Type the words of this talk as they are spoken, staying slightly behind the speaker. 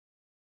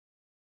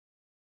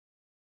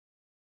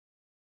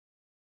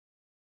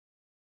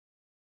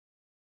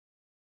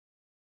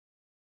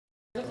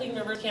The Clean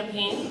River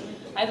campaign.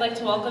 I'd like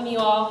to welcome you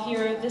all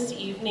here this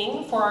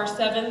evening for our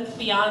 7th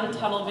Beyond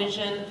Tunnel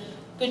Vision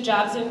Good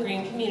Jobs in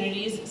Green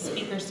Communities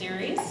speaker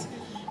series.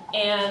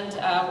 And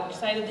we're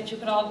excited that you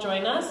could all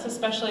join us,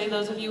 especially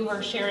those of you who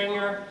are sharing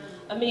your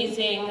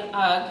amazing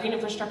green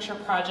infrastructure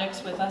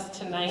projects with us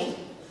tonight.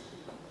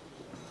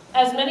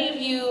 As many of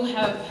you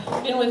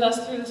have been with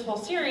us through this whole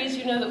series,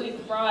 you know that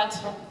we've brought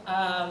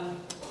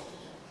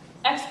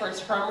experts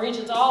from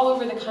regions all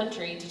over the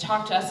country to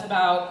talk to us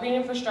about green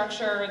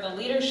infrastructure, the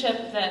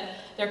leadership that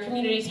their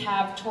communities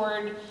have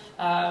toward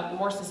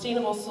more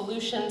sustainable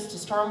solutions to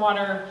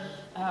stormwater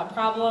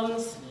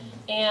problems.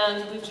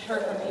 And we've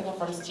heard from people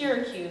from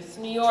Syracuse,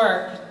 New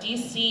York,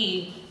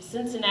 DC,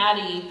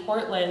 Cincinnati,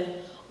 Portland,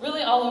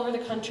 really all over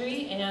the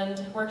country.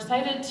 And we're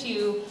excited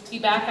to be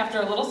back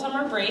after a little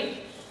summer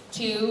break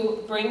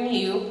to bring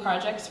you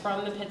projects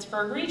from the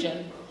Pittsburgh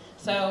region.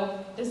 So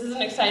this is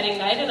an exciting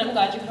night, and I'm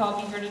glad you could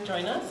all be here to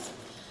join us.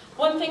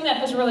 One thing that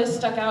has really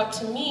stuck out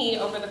to me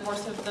over the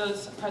course of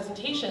those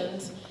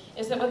presentations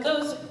is that what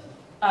those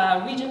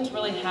regions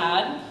really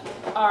had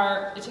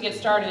to get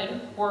started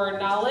were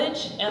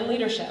knowledge and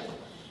leadership.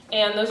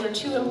 And those are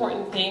two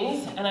important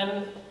things, and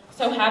I'm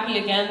so happy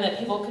again that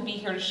people could be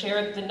here to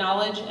share the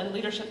knowledge and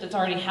leadership that's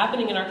already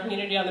happening in our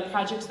community on the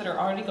projects that are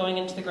already going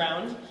into the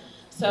ground.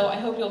 So I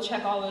hope you'll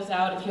check all those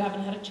out if you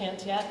haven't had a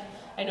chance yet.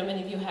 I know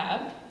many of you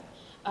have.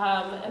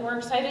 And we're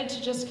excited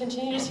to just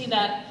continue to see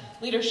that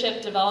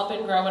leadership develop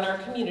and grow in our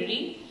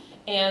community.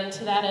 And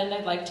to that end,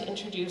 I'd like to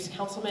introduce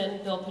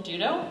Councilman Bill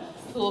Peduto,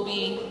 who will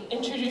be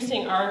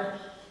introducing our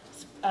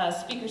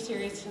speaker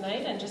series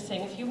tonight and just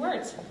saying a few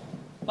words.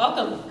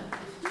 Welcome.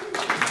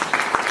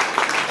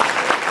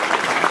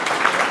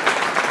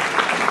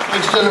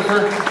 Thanks,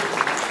 Jennifer.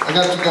 I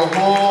got to go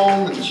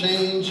home and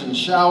change and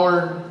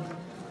shower.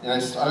 And I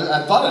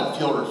thought I'd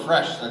feel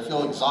refreshed. I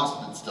feel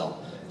exhausted still.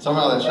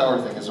 Somehow that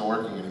shower thing isn't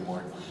working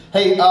anymore.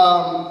 Hey,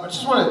 I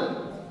just want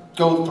to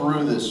go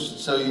through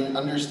this so you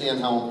understand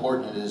how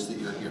important it is that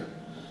you're here.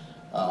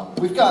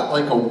 We've got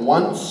like a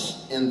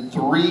once in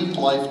 3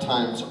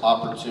 lifetimes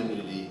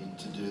opportunity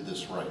to do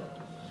this right.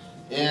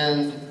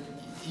 And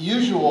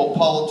usual,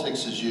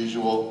 politics as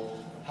usual,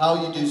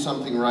 how you do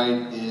something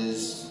right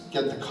is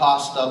get the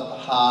cost up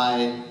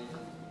high,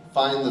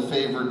 find the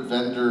favored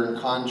vendor and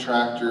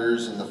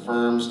contractors and the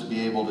firms to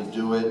be able to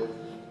do it.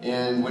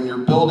 And when you're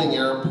building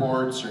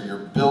airports or you're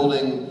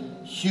building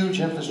huge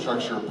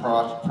infrastructure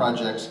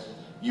projects,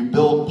 you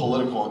build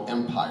political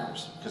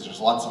empires because there's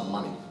lots of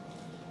money.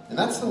 And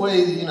that's the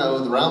way, you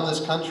know, around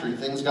this country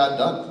things got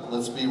done.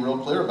 Let's be real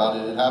clear about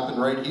it. It happened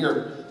right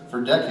here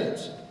for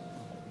decades.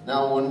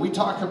 Now, when we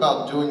talk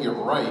about doing it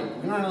right,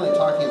 we're not really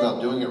talking about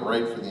doing it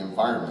right for the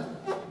environment.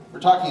 We're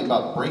talking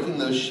about breaking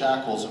those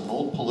shackles of an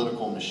old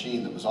political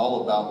machine that was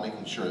all about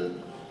making sure that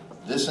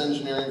this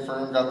engineering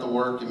firm got the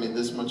work and made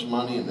this much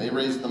money, and they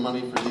raised the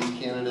money for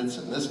these candidates,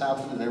 and this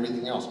happened and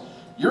everything else.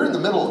 You're in the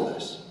middle of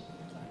this.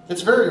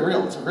 It's very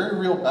real. It's a very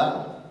real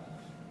battle.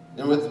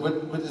 And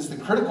what is the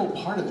critical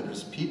part of it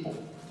is people.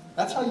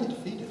 That's how you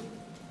defeat it.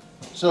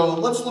 So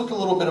let's look a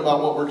little bit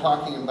about what we're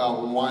talking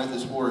about and why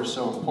this war is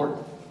so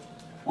important.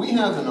 We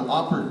have an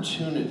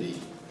opportunity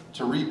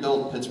to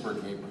rebuild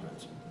Pittsburgh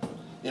neighborhoods.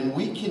 And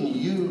we can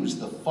use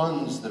the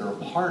funds that are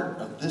part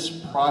of this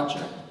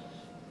project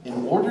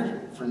in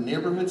order for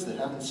neighborhoods that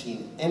haven't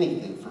seen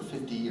anything for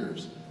 50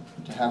 years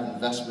to have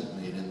investment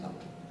made in them.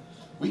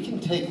 We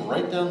can take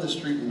right down the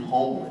street in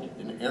Homewood,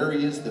 in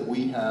areas that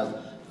we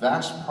have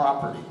vast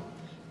property,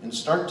 and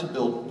start to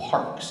build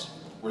parks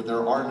where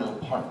there are no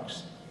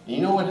parks. And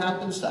you know what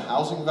happens to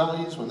housing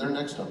values when they're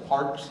next to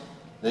parks?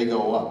 They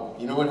go up.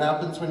 You know what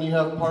happens when you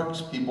have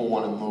parks? People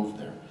want to move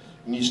there.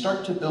 And you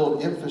start to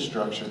build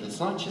infrastructure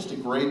that's not just a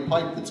grade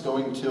pipe that's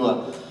going to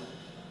a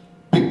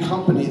big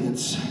company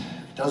that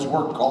does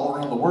work all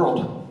around the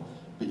world,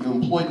 but you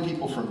employ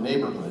people from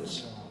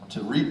neighborhoods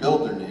to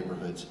rebuild their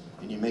neighborhoods,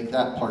 and you make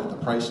that part of the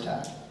price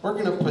tag. We're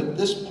going to put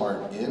this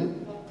part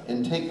in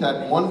and take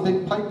that one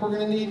big pipe we're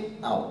going to need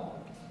out.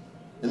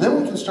 And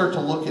then we can start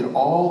to look at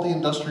all the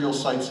industrial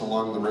sites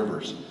along the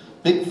rivers.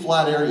 Big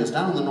flat areas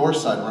down on the north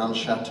side around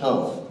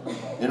Chateau,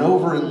 and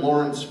over in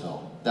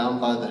Lawrenceville,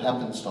 down by the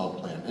Heppenstall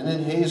plant, and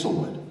in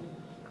Hazelwood.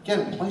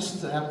 Again,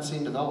 places that haven't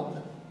seen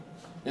development.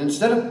 And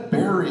instead of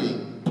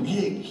burying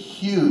big,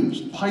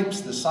 huge pipes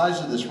the size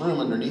of this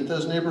room underneath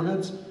those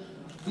neighborhoods,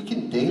 we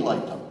can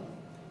daylight them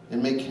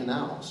and make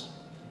canals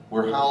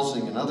where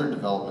housing and other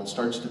development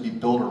starts to be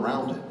built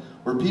around it,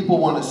 where people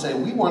want to say,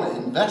 we want to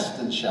invest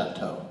in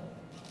Chateau.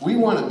 We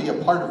want to be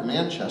a part of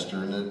Manchester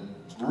and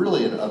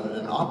really an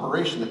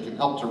operation that can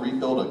help to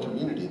rebuild a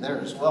community there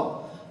as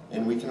well.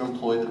 And we can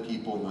employ the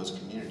people in those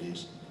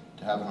communities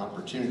to have an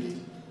opportunity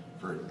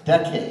for a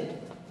decade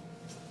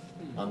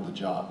on the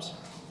jobs.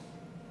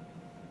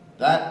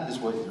 That is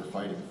what you're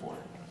fighting for.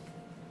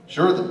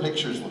 Sure, the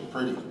pictures look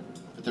pretty,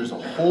 but there's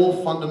a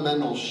whole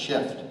fundamental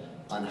shift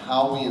on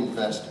how we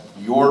invest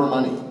your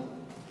money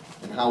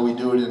and how we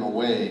do it in a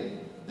way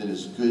that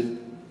is good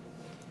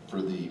for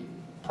the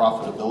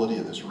profitability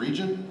of this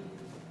region,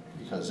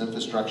 because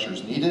infrastructure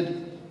is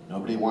needed,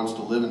 Nobody wants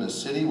to live in a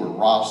city where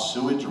raw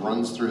sewage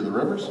runs through the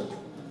rivers,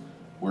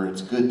 where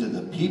it's good to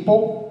the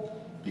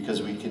people,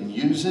 because we can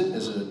use it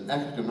as an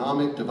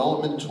economic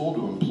development tool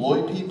to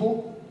employ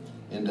people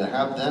and to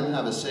have them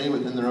have a say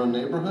within their own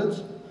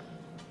neighborhoods,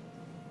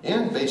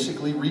 and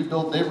basically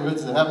rebuild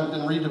neighborhoods that haven't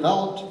been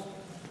redeveloped,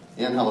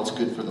 and how it's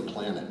good for the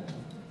planet.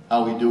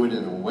 How we do it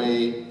in a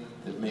way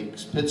that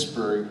makes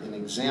Pittsburgh an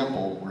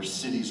example where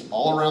cities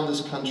all around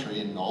this country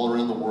and all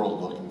around the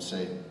world look and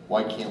say,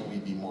 why can't we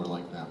be more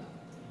like them?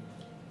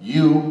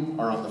 You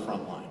are on the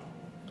front line.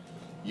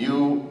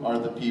 You are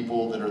the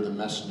people that are the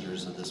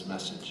messengers of this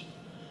message.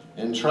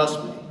 And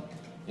trust me,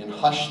 in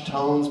hushed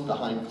tones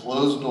behind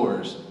closed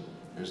doors,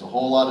 there's a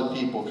whole lot of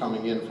people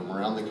coming in from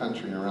around the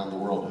country and around the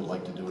world who'd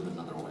like to do it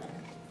another way.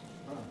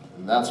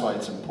 And that's why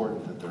it's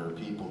important that there are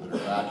people that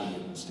are backing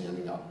it and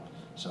standing up.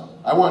 So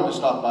I wanted to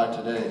stop by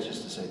today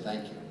just to say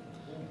thank you.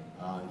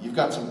 You've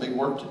got some big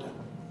work to do.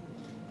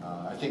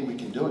 I think we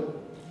can do it.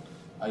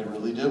 I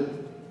really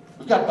do.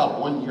 We've got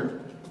about 1 year.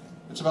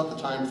 It's about the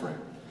time frame.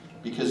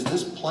 Because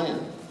this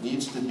plan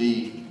needs to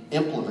be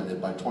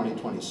implemented by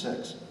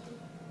 2026.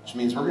 Which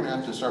means we're going to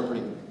have to start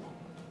putting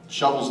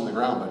shovels in the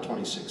ground by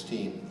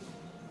 2016.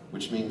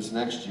 Which means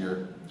next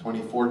year,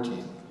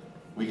 2014,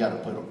 we got to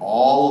put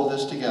all of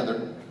this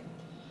together,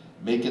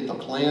 make it the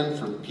plan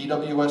for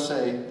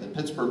PWSA, the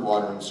Pittsburgh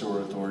Water and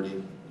Sewer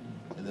Authority,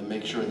 and then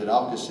make sure that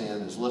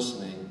Alcosan is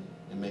listening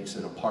and makes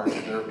it a part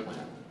of their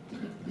plan.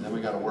 And then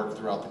we got to work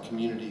throughout the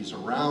communities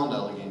around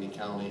Allegheny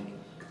County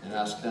and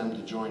ask them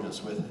to join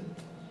us with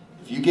it.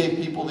 If you gave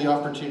people the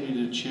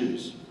opportunity to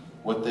choose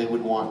what they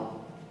would want,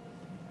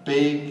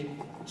 big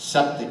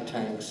septic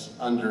tanks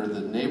under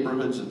the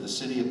neighborhoods of the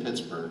city of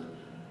Pittsburgh,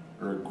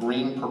 or a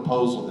green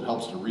proposal that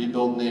helps to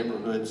rebuild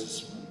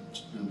neighborhoods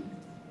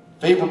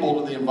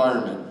favorable to the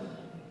environment,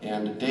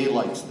 and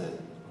daylights that,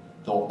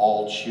 they'll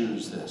all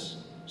choose this.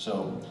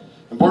 So,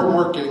 important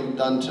work getting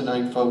done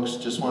tonight, folks.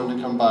 Just wanted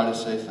to come by to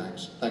say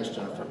thanks. Thanks,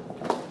 Jennifer.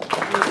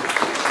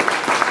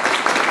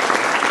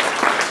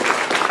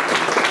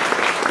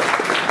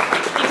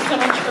 Thanks so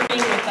much for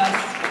being with us.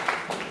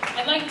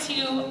 I'd like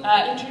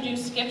to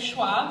introduce Skip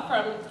Schwab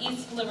from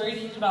East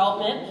Liberty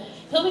Development.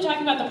 He'll be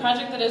talking about the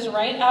project that is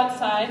right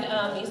outside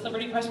East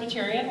Liberty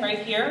Presbyterian, right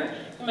here.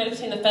 You might have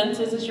seen the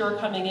fences as you were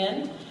coming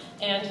in.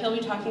 And he'll be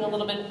talking a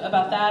little bit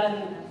about that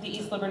and the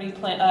East Liberty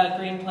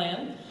Green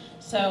Plan.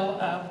 So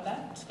with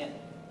that, Skip.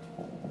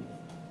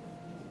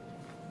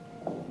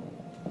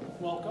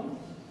 Welcome.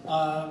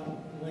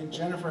 When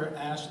Jennifer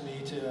asked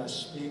me to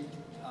speak,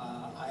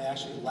 I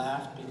actually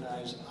laughed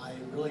because I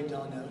really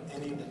don't know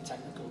any of the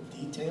technical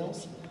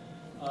details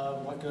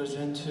of what goes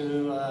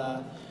into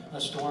a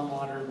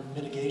stormwater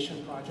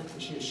mitigation project.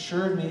 And she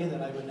assured me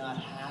that I would not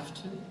have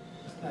to.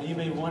 Now, you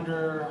may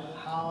wonder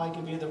how I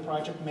can be the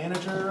project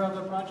manager of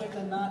a project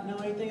and not know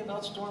anything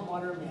about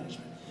stormwater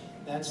management.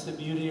 That's the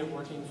beauty of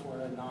working for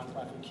a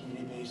nonprofit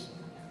community-based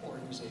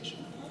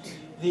organization.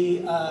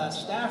 The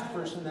staff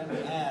person that we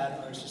had,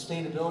 our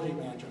sustainability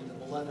manager,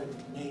 the beloved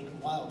Nate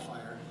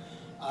Wildfire,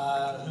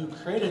 who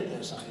created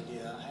this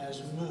idea,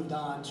 has moved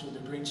on to the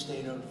great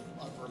state of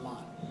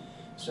Vermont.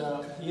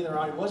 So either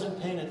I wasn't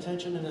paying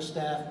attention in a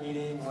staff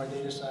meeting or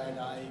they decided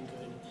I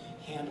could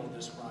handle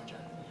this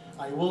project.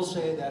 I will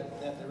say that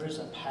there is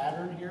a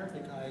pattern here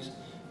because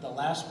the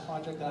last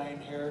project I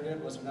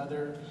inherited was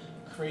another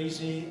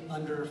crazy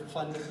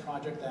underfunded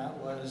project that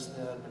was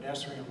the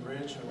pedestrian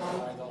bridge over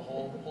by the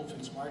Whole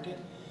Foods Market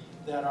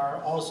that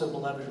our also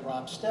beloved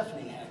Rob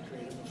Stephanie had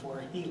created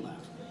before he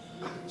left.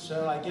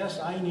 So I guess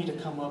I need to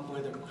come up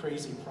with a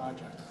crazy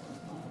project.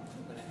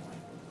 But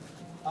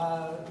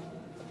anyway,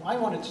 I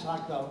wanted to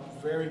talk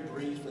about very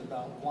briefly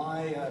about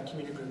why a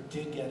community group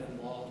did get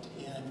involved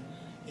in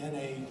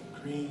a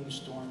green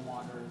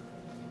stormwater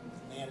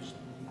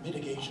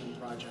mitigation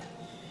project.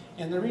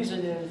 And the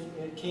reason is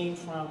it came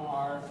from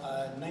our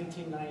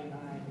 1999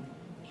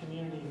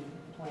 community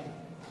plan,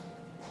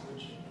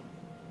 which,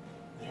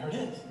 there it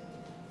is.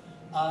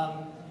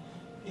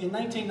 In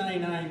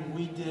 1999,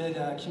 we did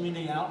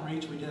community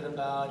outreach. We did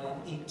about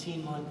an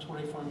 18-month,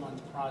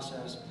 24-month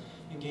process,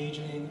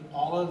 engaging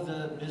all of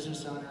the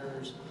business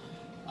owners,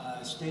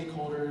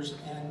 stakeholders,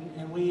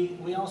 and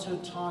we also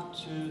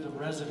talked to the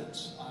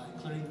residents,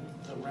 including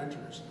the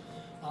renters.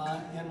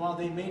 And while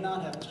they may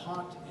not have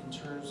talked in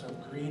terms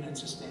of green and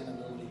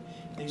sustainability,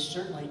 they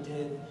certainly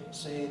did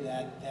say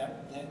that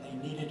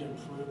they needed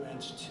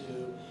improvements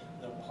to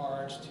the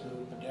parks,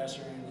 to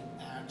pedestrian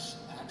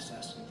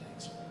access and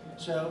things.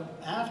 So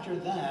after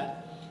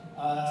that,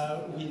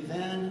 we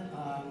then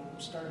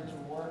started to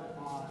work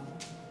on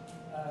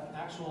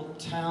actual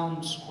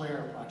town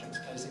square projects,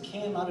 because it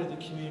came out of the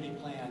community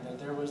plan that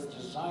there was a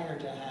desire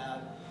to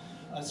have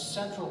a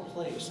central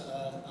place,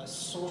 a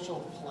social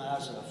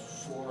plaza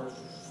for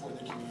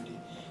the community.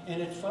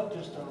 And it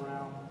focused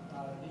around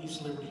the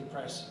East Liberty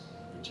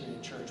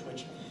Presbyterian Church,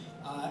 which,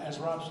 as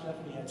Rob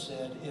Stephanie had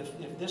said,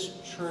 if this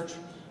church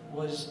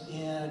was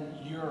in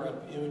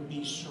Europe, it would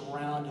be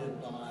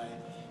surrounded by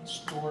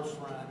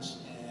storefronts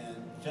and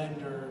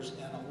vendors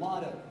and a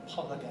lot of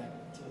public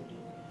activity.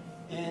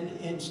 And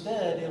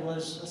instead, it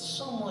was a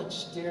somewhat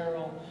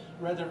sterile,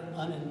 rather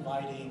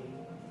uninviting,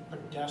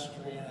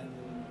 pedestrian,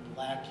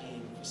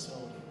 lacking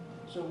facility.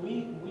 So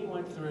we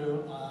went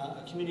through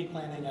a community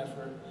planning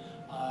effort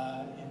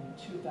in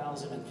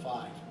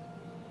 2005.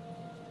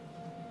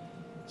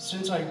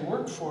 Since I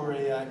work for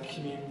a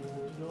community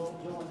group,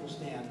 you'll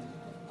understand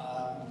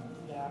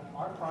that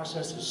our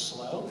process is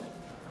slow.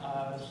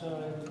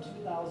 So in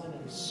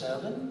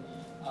 2007,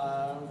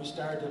 we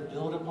started to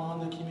build upon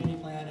the community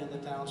plan in the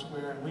town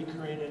square, and we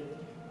created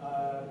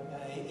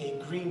a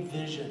green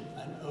vision,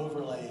 an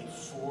overlay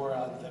for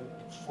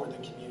the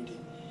community.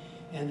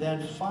 And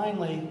then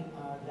finally,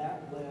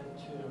 that led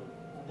to,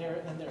 there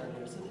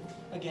it is.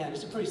 Again,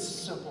 it's a pretty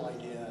simple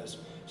idea. It's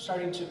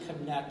starting to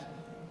connect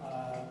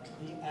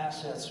the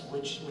assets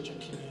which a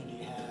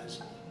community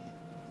has.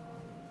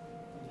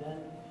 And then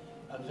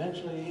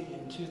eventually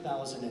in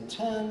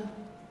 2010,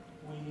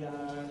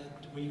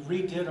 we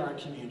redid our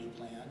community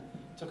plan.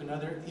 Took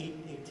another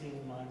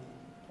 18-month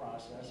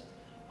process,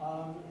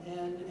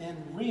 and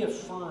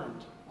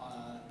reaffirmed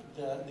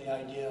the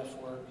idea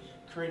for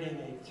creating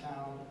a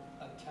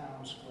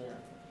town square.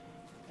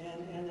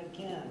 And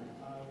again,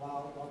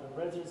 while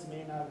the residents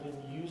may not have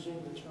been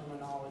using the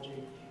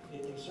terminology,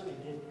 they certainly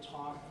did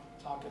talk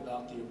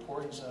about the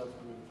importance of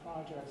green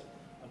projects,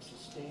 of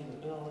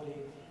sustainability,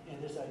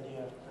 and this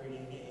idea of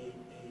creating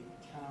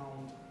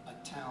a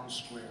town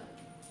square,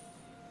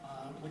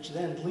 which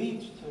then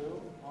leads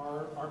to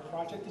our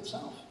project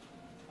itself.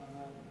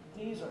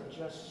 These are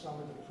just some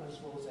of the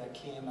principles that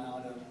came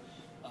out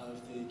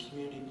of the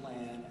community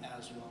plan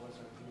as well as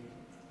our green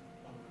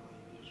overlay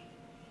vision.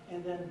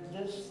 And then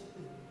this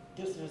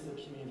is the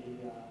community,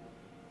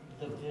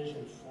 the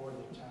vision for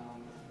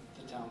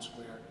the town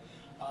square.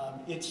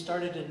 It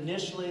started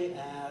initially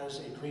as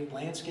a green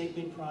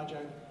landscaping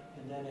project,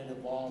 and then it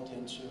evolved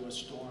into a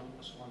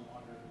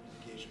stormwater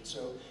mitigation.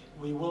 So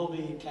we will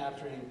be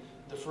capturing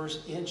the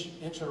first inch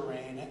of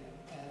rain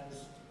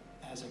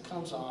as it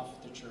comes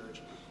off the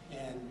church,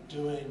 and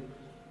doing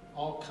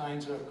all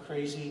kinds of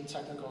crazy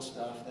technical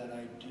stuff that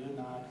I do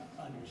not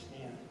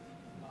understand.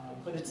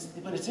 But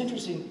it's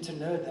interesting to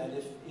note that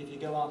if you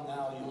go out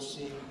now, you'll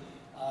see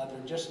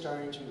they're just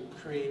starting to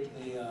create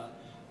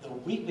the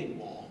weeping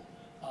wall,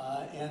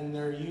 and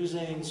they're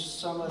using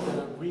some of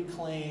the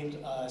reclaimed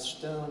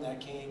stone that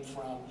came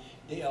from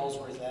the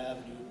Ellsworth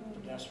Avenue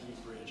pedestrian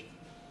bridge.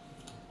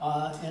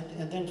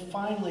 And then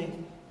finally,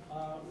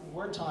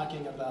 we're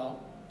talking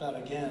about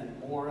again,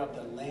 more of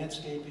the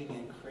landscaping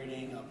and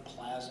creating a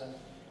plaza.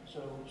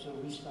 So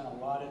we spent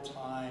a lot of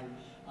time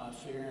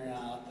figuring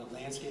out the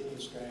landscaping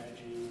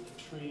strategy,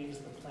 the trees,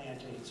 the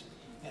plantings,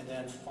 and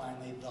then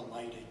finally the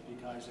lighting.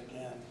 Because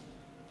again,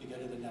 if you go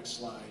to the next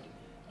slide,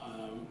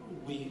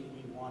 we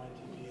wanted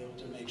to be able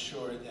to make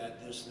sure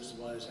that this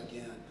was,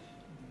 again,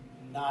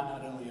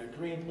 not only a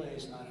green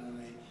place, not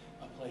only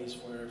a place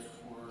for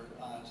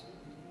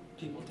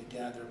people to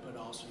gather, but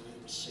also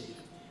it was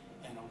safe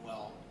and a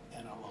well-lit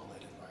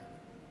environment.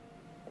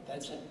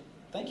 That's it.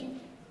 Thank you.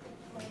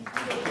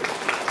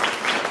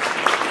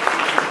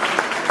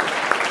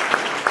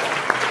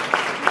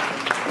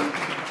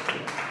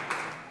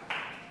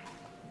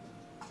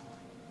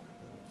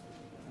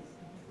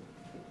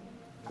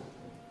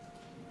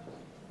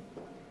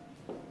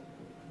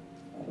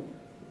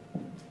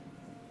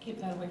 Keep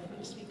that away from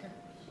the speaker.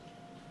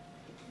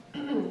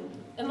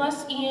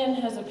 Unless Ian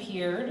has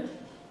appeared,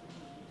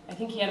 I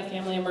think he had a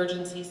family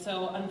emergency,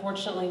 so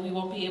unfortunately we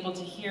won't be able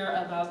to hear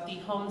about the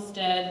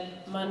Homestead,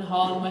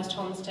 Munhall, and West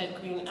Homestead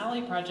Green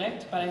Alley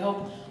project, but I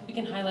hope we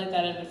can highlight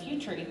that at a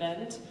future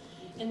event.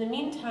 In the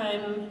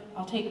meantime,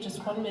 I'll take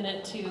just 1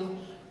 minute to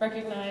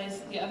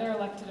recognize the other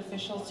elected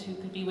officials who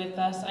could be with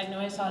us. I know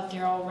I saw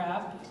Daryl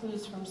Rapp,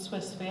 who's from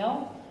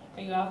Swissvale.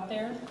 Are you out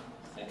there?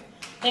 So,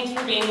 thanks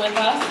for being with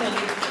us and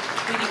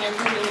leading your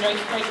community in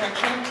the right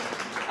direction.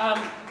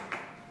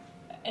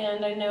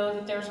 And I know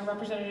that there's a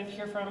representative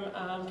here from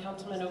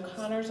Councilman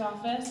O'Connor's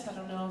office. I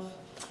don't know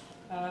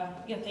if,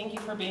 yeah, thank you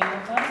for being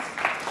with us.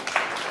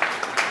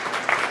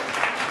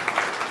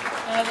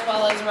 As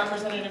well as a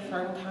representative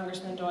from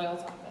Congressman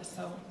Doyle's office.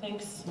 So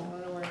thanks. I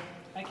don't know where,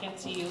 I can't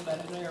see you, but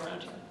I know you're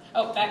around here.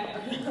 Oh, back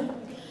there.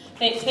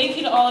 Thank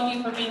you to all of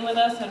you for being with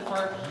us and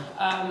for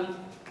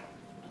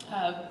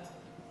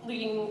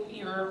leading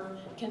your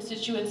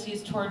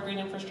constituencies toward green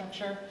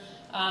infrastructure.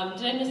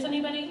 Did I miss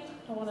anybody?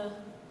 Don't want to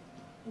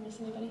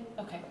miss anybody?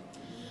 Okay.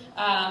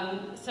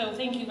 So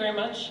thank you very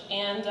much.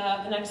 And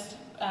the next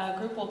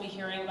group we'll be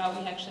hearing about,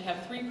 we actually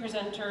have 3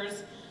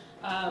 presenters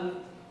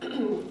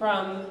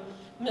from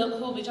who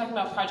will be talking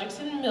about projects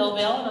in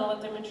Millvale, and I'll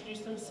let them introduce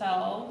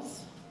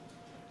themselves.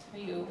 For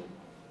you,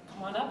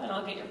 come on up and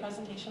I'll get your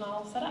presentation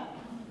all set up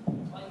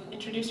while you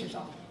introduce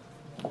yourself.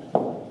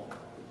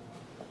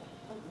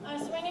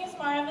 So my name is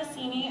Mara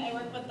Vassini. I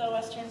work with the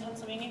Western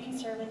Pennsylvania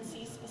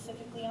Conservancy,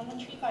 specifically on the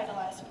Tree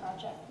Vitalize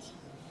project.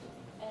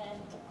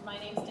 And my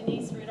name is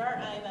Denise Rudart.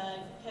 I'm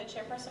a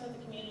co-chairperson of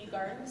the Community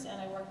Gardens, and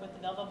I work with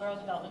the Millvale Borough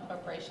Development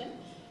Corporation.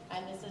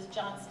 And this is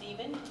John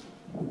Stephen.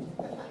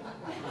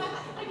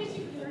 I guess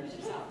you can introduce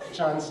yourself.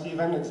 John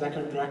Stephen,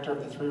 Executive Director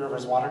of the Three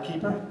Rivers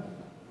Waterkeeper.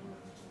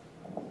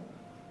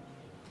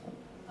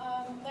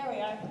 There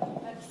we are.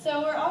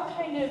 So we're all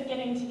kind of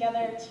getting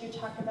together to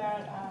talk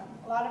about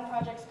a lot of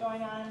projects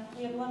going on.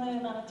 We have a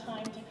limited amount of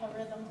time to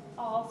cover them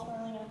all, so we're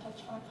only going to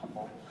touch on a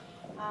couple.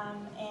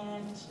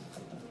 And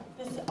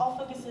this all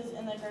focuses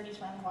in the Gertie's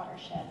Run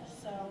watershed.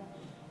 So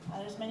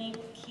there's many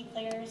key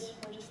players,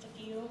 we're just a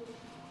few.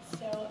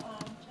 So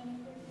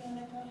Jennifer, do you want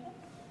to go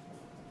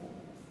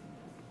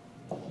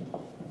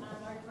ahead?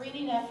 Our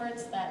greening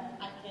efforts that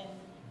I can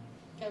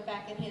go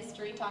back in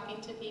history talking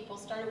to people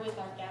started with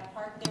our Gap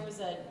Park. There was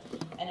an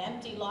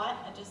empty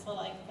lot, just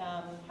like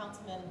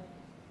Councilman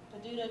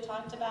Peduto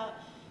talked about,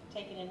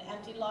 taking an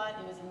empty lot.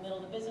 It was in the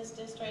middle of the business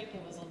district.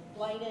 It was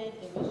blighted.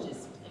 It was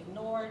just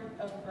ignored,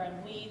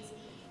 overgrown weeds.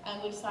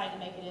 And we decided to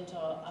make it into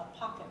a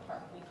pocket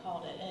park, we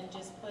called it, and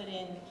just put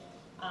in,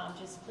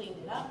 just cleaned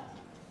it up.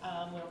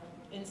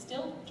 We're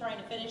still trying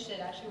to finish it.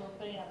 Actually, we're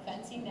putting up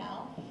fencing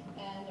now,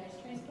 and there's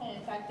trees planted.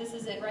 In fact, this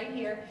is it right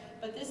here.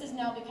 But this has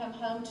now become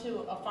home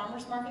to a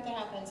farmer's market that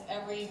happens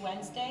every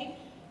Wednesday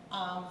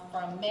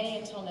from May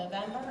until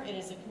November. It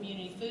is a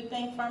community food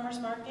bank farmer's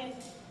market,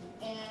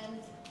 and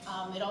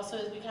it also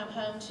has become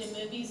home to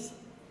movies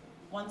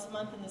once a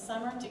month in the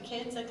summer to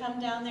kids that come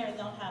down there, and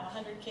they'll have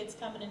 100 kids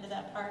coming into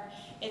that park.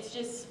 It's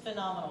just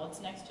phenomenal.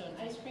 It's next to an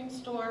ice cream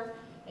store.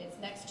 It's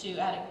next to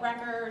Attic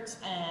Records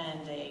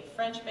and a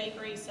French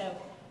bakery, so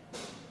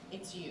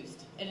it's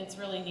used. And it's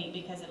really neat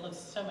because it looks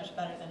so much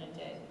better than it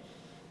did.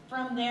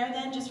 From there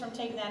then, just from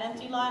taking that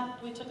empty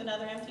lot, we took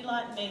another empty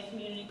lot and made a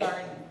community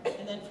garden.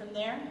 And then from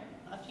there,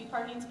 a few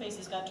parking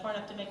spaces got torn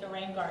up to make a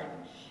rain garden.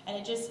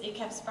 And it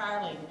kept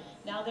spiraling.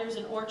 Now there's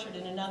an orchard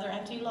in another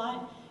empty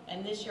lot,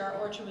 and this year our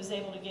orchard was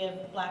able to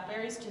give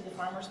blackberries to the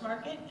farmer's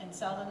market and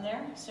sell them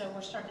there. So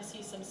we're starting to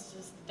see some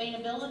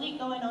sustainability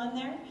going on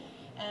there.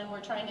 And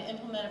we're trying to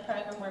implement a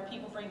program where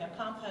people bring their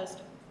compost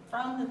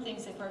from the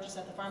things they purchase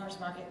at the farmer's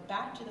market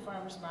back to the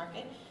farmer's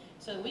market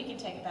so that we can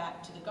take it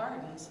back to the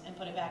gardens and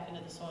put it back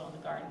into the soil in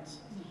the gardens.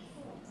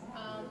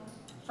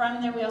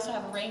 From there, we also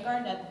have a rain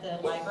garden at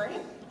the library,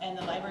 and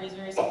the library is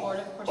very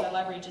supportive. Of course, our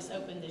library just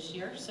opened this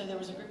year, so there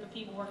was a group of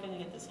people working to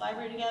get this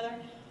library together,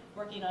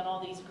 working on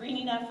all these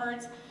greening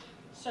efforts.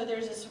 So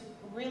there's this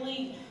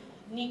really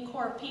neat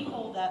core of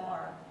people that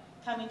are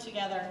coming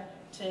together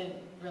to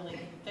really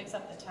fix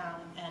up the town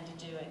and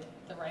to do it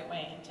the right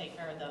way and take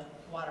care of the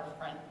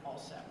waterfront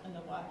also and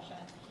the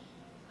watershed.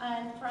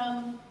 And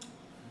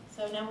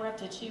so now we're up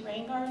to 2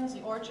 rain gardens,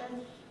 the orchard,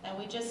 and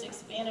we just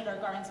expanded our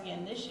gardens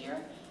again this year.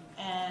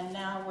 And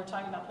now we're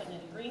talking about putting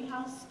in a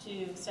greenhouse to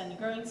extend the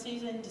growing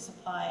season, to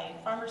supply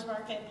farmers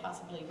market,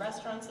 possibly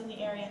restaurants in the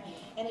area,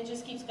 and it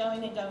just keeps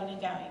going and going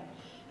and going.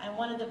 And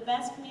one of the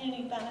best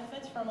community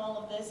benefits from all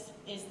of this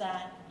is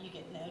that you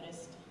get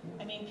noticed.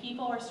 I mean,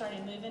 people are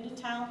starting to move into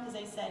town because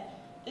they said,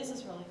 this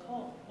is really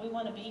cool. We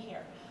want to be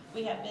here.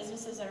 We have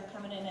businesses that are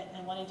coming in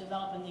and wanting to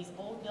develop in these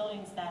old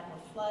buildings that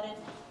were flooded,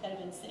 that have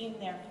been sitting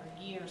there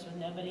for years with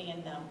nobody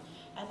in them.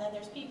 And then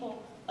there's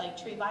people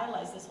like Tree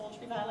Vitalize. This whole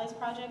Tree Vitalize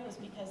project was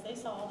because they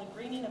saw all the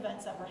greening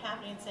events that were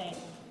happening and saying,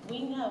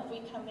 we know if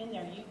we come in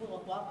there, you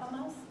will welcome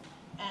us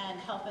and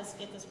help us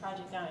get this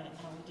project going,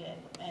 and we did.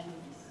 And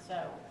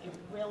so it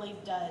really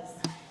does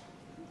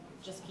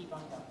just keep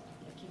on going.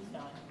 It keeps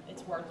going.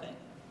 It's worth it.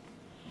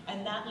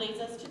 And that leads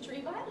us to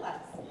Tree Vitalize.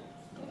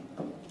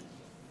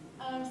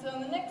 So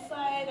on the next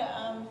slide,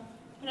 I'm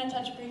going to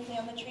touch briefly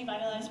on the Tree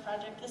Vitalize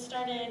project. This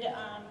started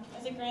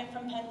as a grant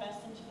from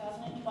PennVest in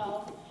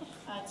 2012.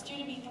 It's due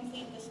to be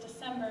complete this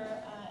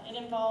December. It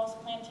involves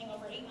planting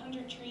over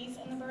 800 trees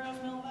in the borough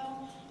of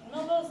Millvale. And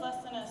Millvale is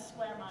less than a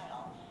square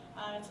mile.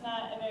 It's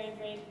not a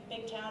very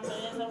big town, but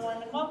it is a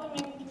warm and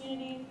welcoming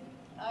community.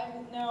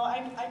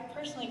 I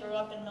personally grew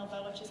up in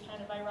Millvale, which is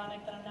kind of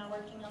ironic that I'm now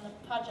working on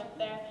the project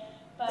there.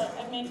 But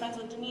I've made friends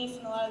with Denise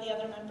and a lot of the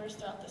other members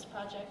throughout this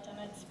project, and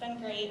it's been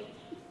great.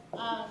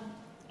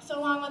 So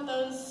along with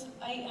those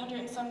 800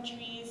 and some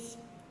trees,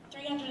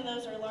 300 of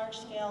those are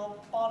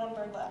large-scale bald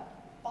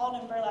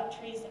and burlap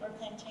trees that we're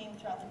planting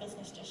throughout the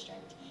business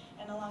district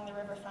and along the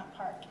riverfront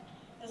park,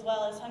 as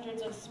well as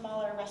hundreds of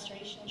smaller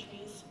restoration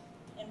trees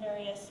in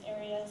various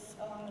areas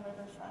along the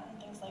riverfront and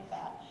things like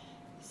that.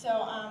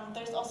 So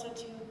there's also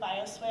 2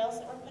 bioswales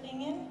that we're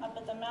putting in up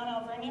at the Mount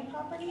Alvernia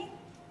property.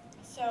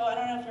 So I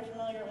don't know if you're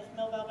familiar with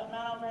Millvale, but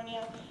Mount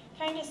Alvernia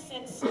kind of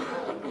sits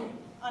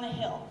on a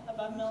hill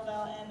above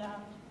Millvale, and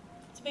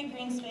it's a big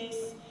green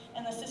space,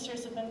 and the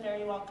sisters have been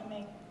very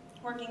welcoming,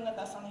 working with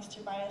us on these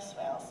 2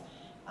 bioswales.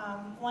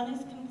 One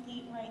is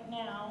complete right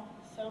now,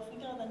 so if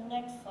we go to the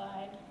next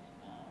slide.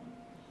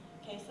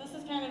 Okay, so this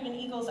is kind of an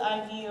eagle's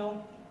eye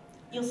view.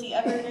 You'll see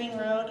Evergreen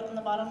Road on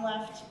the bottom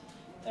left.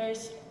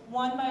 There's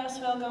one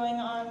bioswale going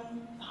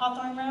on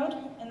Hawthorne Road,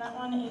 and that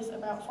one is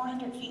about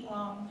 400 feet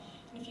long.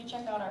 And if you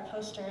check out our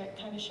poster, it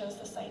kind of shows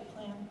the site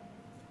plan.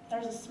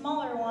 There's a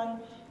smaller one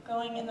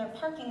going in their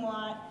parking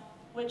lot,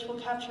 which will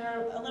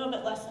capture a little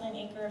bit less than an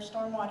acre of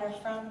stormwater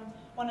from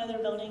one of their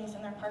buildings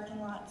in their parking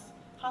lots.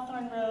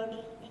 Hawthorne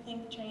Road, I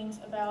think, drains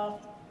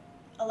about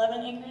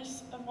 11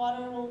 acres of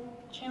water will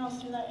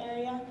channels through that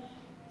area.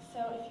 So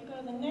if you go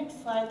to the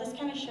next slide, this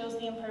kind of shows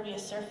the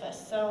impervious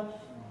surface. So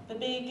the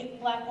big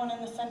black one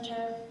in the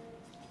center,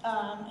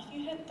 if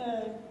you hit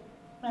the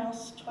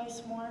mouse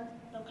twice more,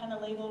 it'll kind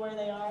of label where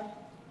they are.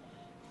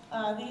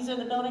 These are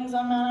the buildings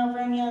on Mount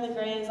Alvernia. The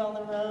gray is all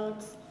the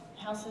roads,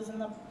 houses in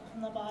the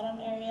bottom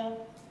area.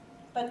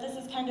 But this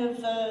is kind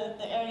of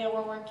the area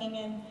we're working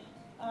in.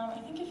 I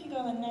think if you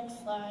go to the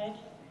next slide,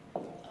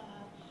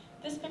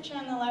 this picture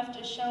on the left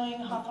is showing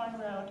Hawthorne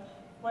Road,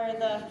 where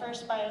the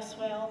first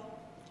bioswale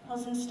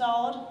was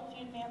installed. If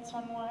you advance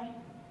one more,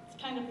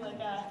 it's kind of like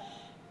a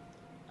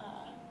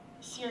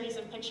series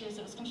of pictures.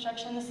 It was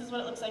construction. This is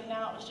what it looks like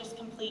now. It was just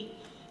complete.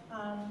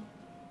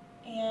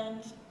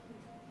 And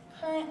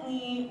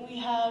currently, we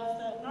have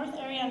the North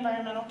Area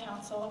Environmental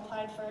Council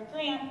applied for a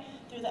grant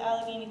through the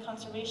Allegheny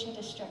Conservation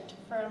District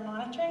for a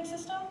monitoring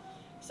system.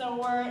 So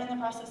we're in the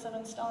process of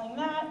installing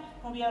that.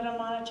 We'll be able to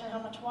monitor how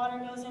much water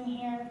goes in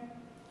here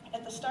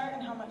at the start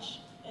and how much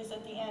is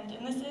at the end.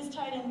 And this is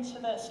tied into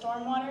the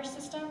stormwater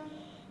system,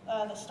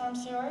 the storm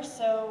sewer,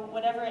 so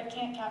whatever it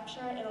can't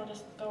capture, it'll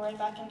just go right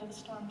back into the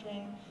storm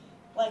drain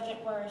like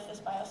it were if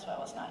this bioswale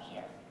was not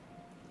here.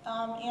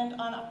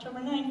 And on October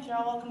 9th, you're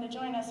all welcome to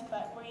join us,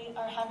 but we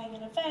are having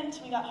an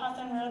event. We got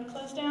Hawthorne Road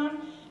closed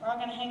down. We're all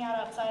going to hang out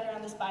outside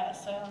around this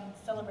bioswale and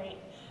celebrate.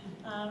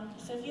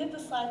 So if you hit the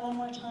slide one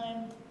more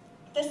time,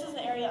 this is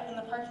the area up in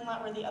the parking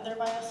lot where the other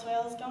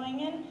bioswale is going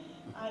in.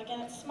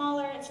 Again, it's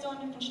smaller. It's still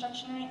under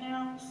construction right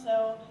now.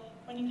 So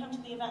when you come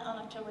to the event on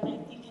October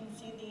 9th, you can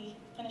see the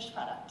finished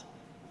product.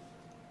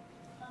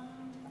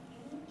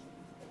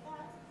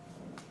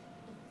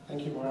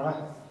 Thank you,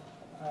 Maura.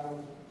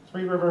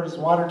 Three Rivers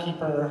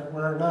Waterkeeper,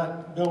 we're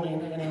not building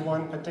any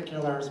one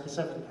particular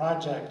specific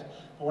project,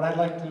 but what I'd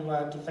like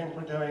to think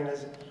we're doing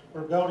is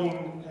we're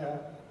building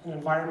an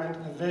environment,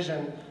 a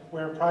vision,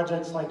 where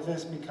projects like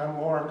this become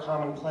more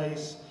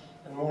commonplace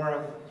and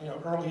more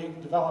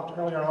developed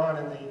earlier on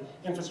in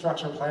the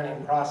infrastructure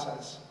planning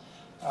process.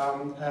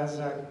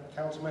 As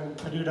Councilman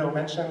Peduto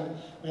mentioned,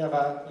 we have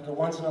a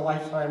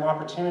once-in-a-lifetime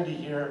opportunity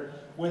here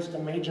with a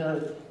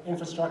major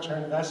infrastructure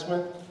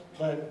investment,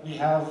 but we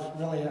have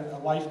really a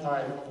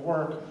lifetime of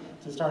work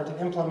to start to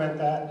implement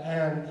that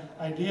and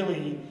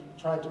ideally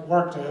try to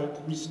work to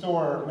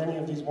restore many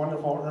of these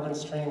wonderful urban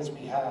streams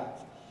we have.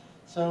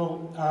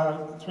 So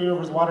Three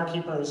Rivers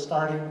Waterkeeper is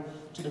starting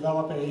to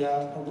develop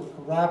a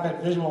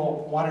rapid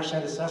visual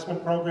watershed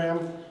assessment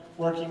program,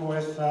 working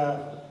with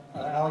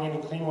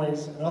Allegheny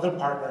Cleanways and other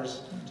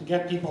partners to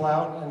get people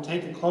out and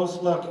take a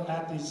close look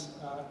at these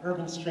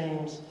urban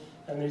streams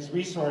and these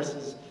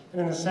resources,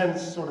 and in a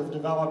sense sort of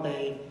develop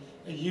a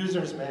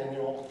user's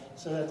manual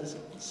so that the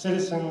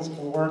citizens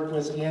can work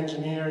with the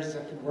engineers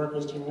that can work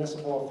with the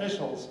municipal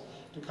officials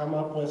to come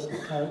up with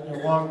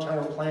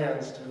long-term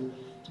plans to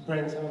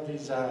bring some of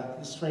these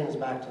streams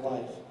back to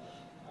life.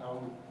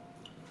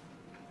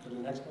 Go to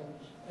the next one.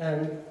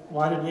 And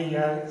why did we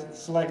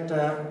select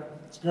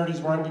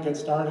Gertie's Run to get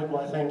started?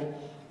 Well, I think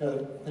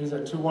these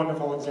are two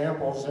wonderful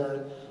examples. There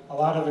are a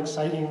lot of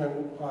exciting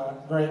and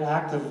very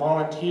active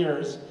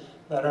volunteers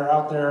that are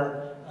out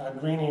there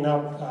greening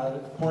up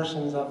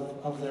portions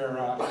of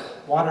their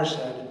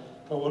watershed.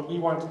 But what we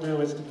want to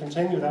do is to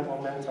continue that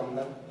momentum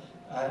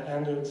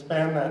and to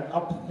expand that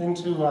up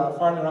into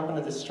farther up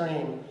into the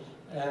stream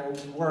and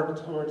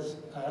work towards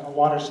a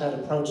watershed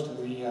approach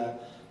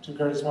to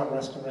Gertie's Run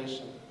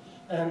restoration.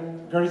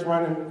 And Gertie's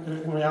Run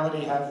in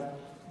reality have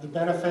the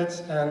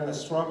benefits and the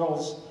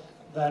struggles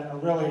that are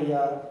really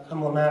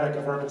emblematic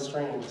of urban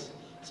streams.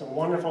 Some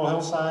wonderful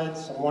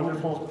hillsides, some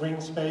wonderful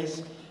green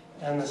space,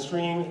 and the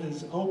stream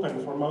is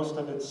open for most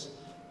of its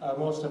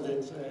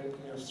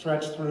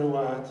stretch through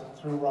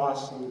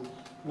Ross and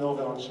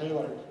Millvale and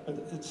Shaler, but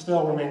it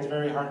still remains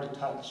very hard to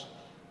touch.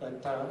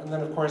 But and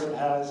then of course it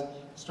has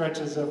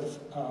stretches of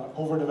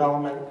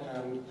overdevelopment,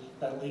 and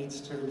that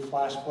leads to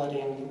flash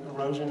flooding,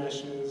 erosion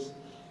issues,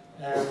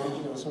 and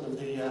sort of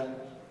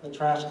the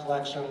trash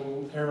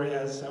collection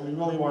areas that we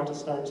really want to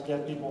start to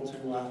get people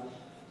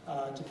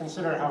to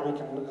consider how we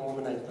can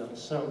eliminate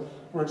those. So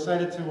we're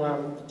excited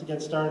to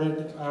get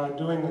started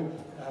doing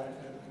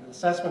an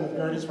assessment of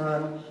Gertie's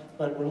Run,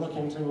 but we're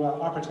looking to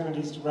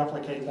opportunities to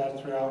replicate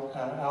that throughout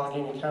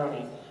Allegheny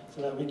County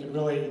so that we could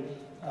really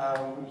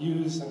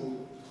use and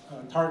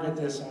target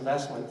this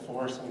investment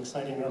for some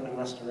exciting urban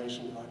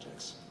restoration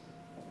projects.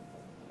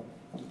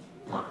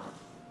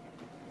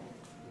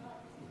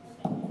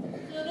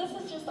 So this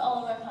is just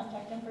all of our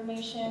contact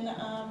information.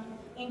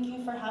 Thank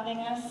you for having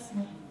us,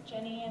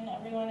 Jenny and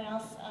everyone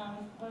else.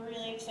 We're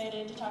really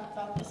excited to talk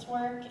about this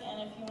work,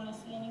 and if you want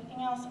to see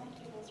anything else, the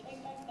table's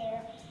right back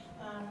there.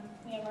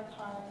 We have our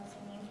cards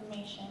and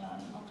information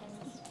on all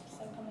kinds of stuff,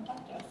 so come and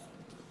talk to us.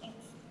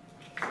 Thanks.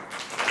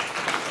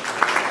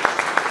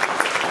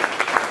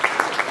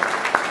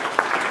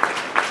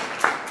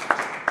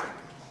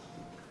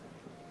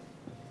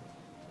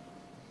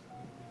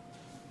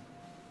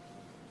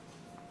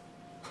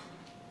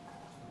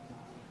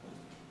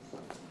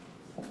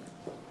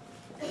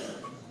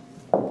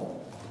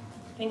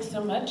 Thanks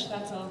so much.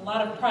 That's a lot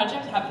of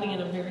project happening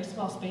in a very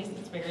small space.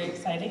 It's very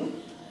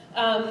exciting.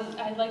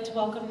 I'd like to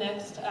welcome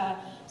next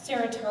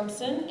Sarah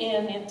Thompson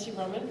and Nancy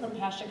Roman from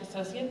Pashik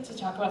Associates to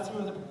talk about some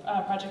of the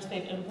projects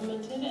they've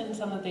implemented and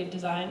some that they've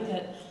designed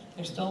that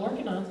they're still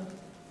working on.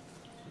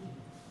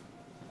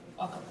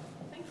 Welcome.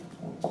 Thanks.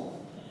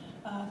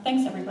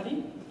 Thanks,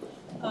 everybody.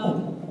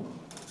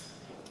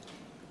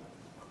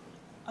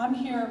 I'm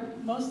here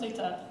mostly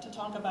to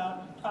talk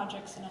about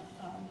projects, and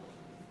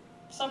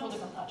several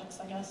different projects,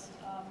 I guess.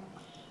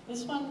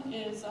 This one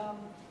is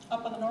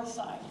up on the north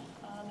side,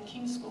 the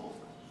King School.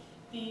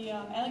 The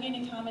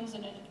Allegheny Commons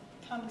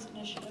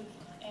Initiative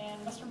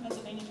and Western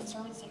Pennsylvania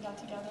Conservancy got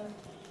together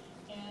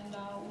and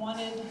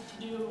wanted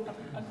to do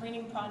a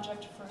greening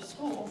project for a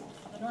school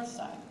on the north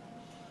side.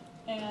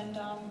 And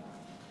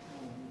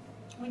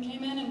we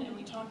came in and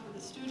we talked with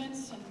the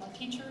students and the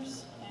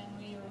teachers, and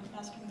we were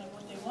asking them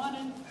what they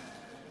wanted.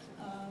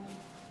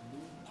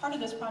 Part of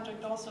this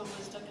project also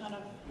was to kind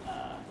of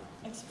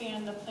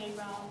expand the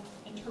playground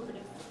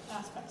interpretive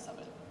aspects of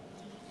it.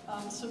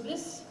 So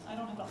this, I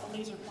don't have a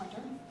laser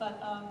pointer,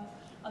 but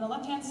on the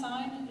left-hand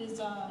side is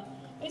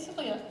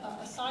basically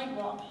a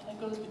sidewalk that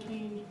goes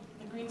between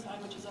the green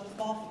side, which is an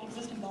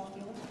existing ball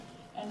field,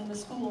 and then the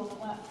school on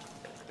the left.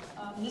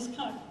 This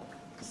kind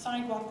of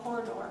sidewalk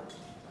corridor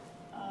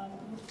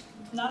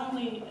not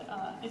only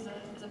is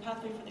a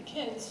pathway for the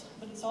kids,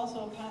 but it's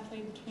also a pathway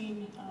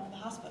between the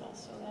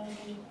hospitals, so the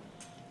Allegheny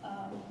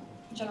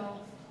General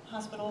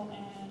Hospital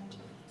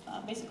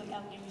and basically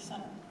Allegheny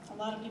Center. A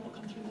lot of people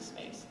come through this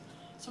space.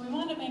 So we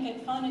wanted to make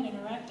it fun and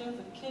interactive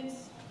with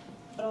kids,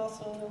 but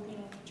also,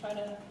 try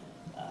to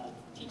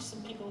teach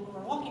some people who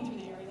are walking through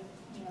the area,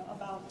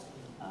 about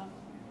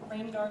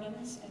rain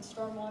gardens and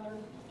stormwater,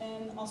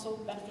 and also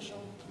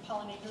beneficial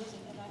pollinators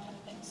and that kind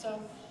of thing.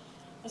 So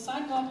the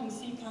sidewalk, you can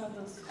see kind of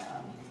those,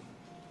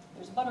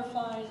 there's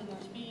butterflies and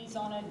there's bees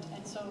on it,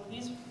 and so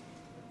these,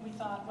 we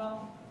thought,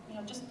 well,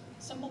 just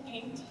simple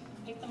paint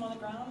them on the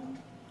ground.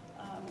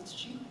 It's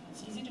cheap,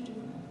 it's easy to do.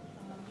 You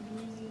can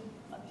use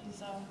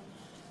these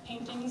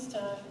paintings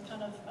to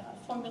kind of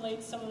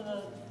formulate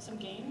some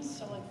games,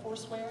 so like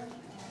Foursquare.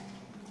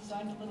 We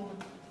designed a little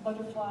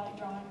butterfly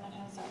drawing that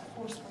has a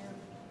Foursquare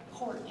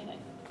court in it.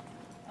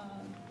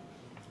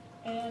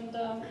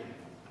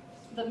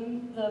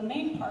 The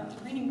main part, the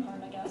greening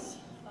part, I guess,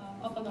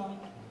 up in the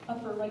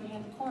upper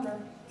right-hand corner,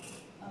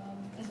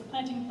 is a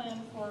planting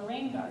plan for a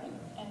rain garden.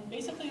 And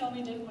basically all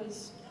we did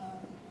was,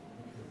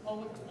 all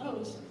we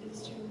proposed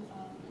is to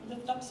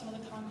lift up some of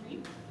the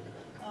concrete.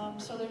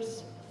 So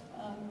there's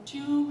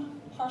two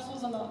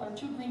parcels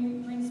two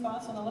green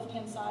spots on the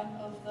left-hand side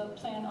of the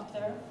plan up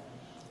there.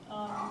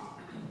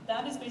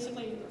 That is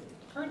basically,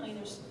 currently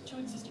there's two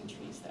existing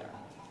trees there.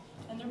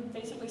 And they're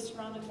basically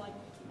surrounded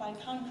by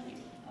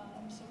concrete.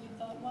 So we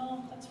thought,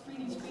 well, let's free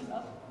these trees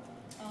up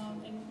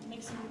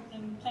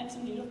and plant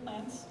some native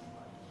plants.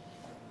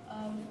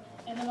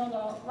 And then on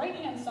the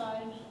right-hand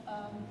side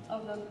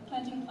of the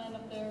planting plan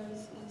up there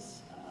is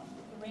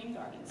the rain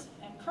gardens.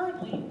 And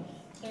currently,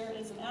 there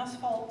is an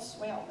asphalt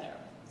swale there.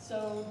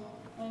 So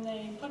when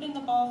they put in the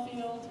ball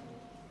field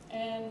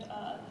and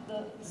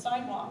the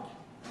sidewalk,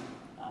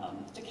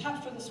 to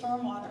capture the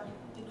stormwater,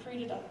 they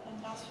created an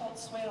asphalt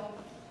swale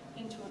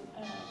into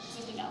an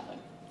existing outlet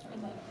or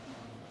inlet.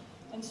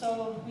 And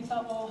so we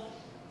thought, well,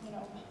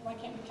 why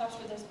can't we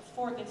capture this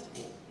before it gets to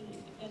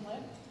the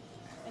inlet?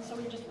 And so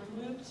we just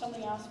removed some of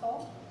the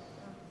asphalt,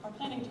 or are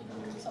planning to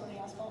remove some of the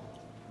asphalt,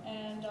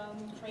 and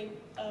create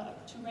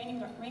two rain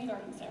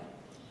gardens there.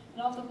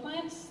 And all the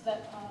plants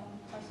that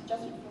are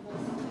suggested for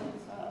this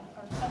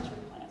are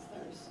sensory plants.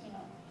 There's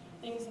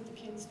things that the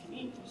kids can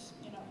eat. There's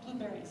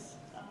blueberries.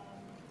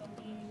 There'll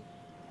be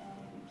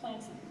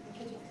plants that the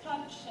kids will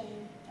touch, and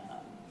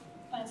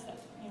plants that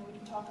we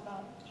can talk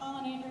about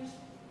pollinators.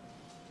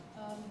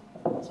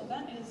 So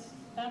that is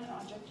that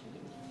project. You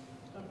can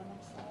go to the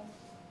next slide.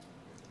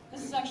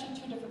 This is actually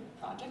two different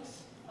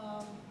projects.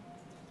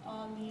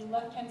 On the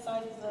left-hand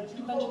side is the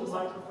convention center. Hold the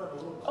microphone a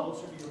little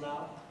closer to your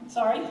mouth.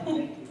 Sorry.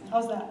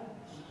 How's that?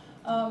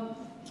 On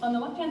the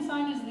left-hand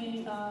side is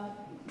the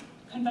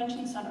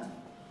convention center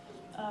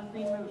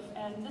green roof,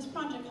 and this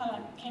project kind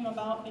of came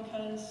about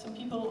because some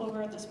people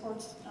over at the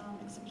Sports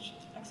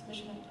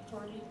Exhibition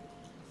Authority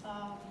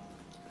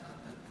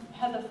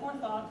had the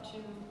forethought to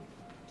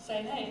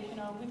say, hey,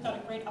 we've got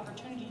a great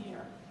opportunity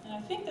here. And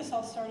I think this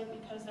all started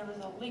because there was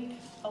a leak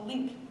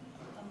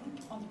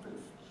on the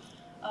roof.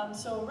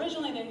 So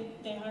originally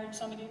they hired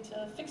somebody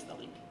to fix the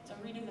leak, to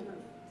redo the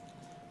roof.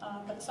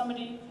 But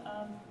somebody,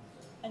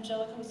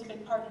 Angelica was a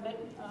big part of it,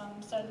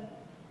 said,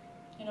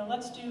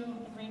 let's do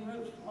a green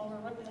roof. While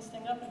we're ripping this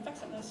thing up and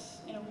fixing this,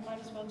 we might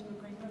as well do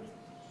a green roof.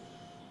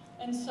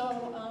 And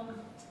so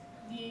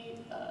the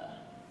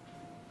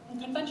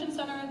convention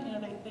center,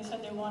 they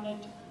said they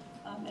wanted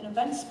an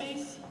event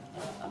space,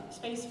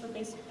 space for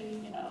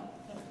basically,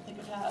 they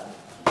could have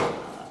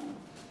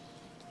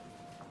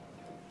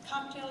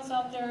cocktails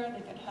out there,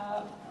 they could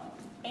have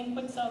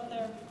banquets out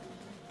there.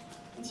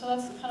 And so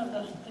that's kind of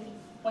the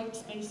white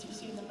space you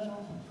see in the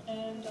middle.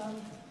 And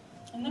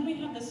then we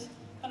have this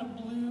kind of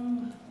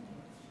blue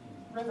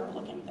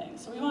river-looking thing.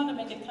 So we wanted to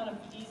make it kind of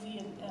easy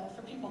and,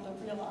 for people to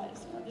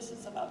realize, this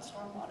is about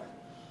stormwater.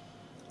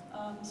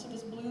 So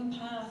this blue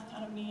path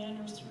kind of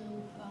meanders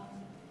through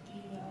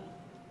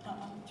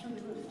through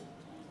the roof.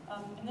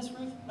 And this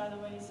roof, by the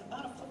way, is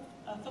about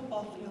a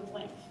football field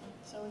length.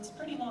 So it's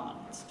pretty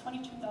long. It's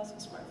 22,000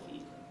 square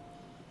feet.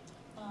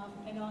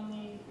 And on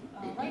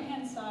the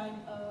right-hand side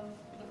of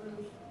the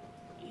roof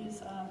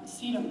is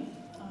sedum.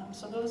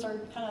 So those are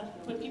kind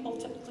of what people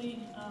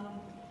typically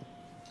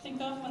think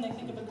of when they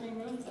think of a green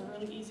roof. They're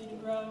really easy to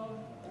grow.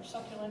 They're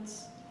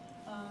succulents.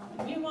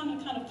 And we want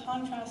to kind of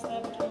contrast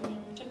that between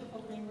your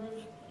typical green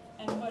roof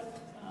and what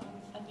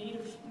a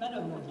native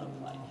meadow would look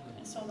like.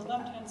 And so on the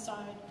left-hand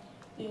side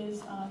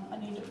is a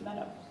native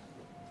meadow.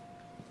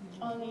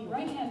 On the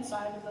right-hand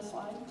side of the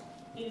slide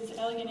is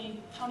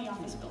Allegheny County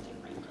Office Building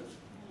green roof.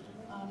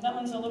 That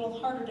one's a little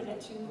harder to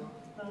get to.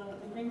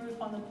 The green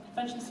roof on the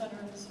convention center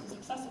is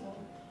accessible,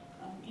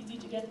 easy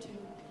to get to.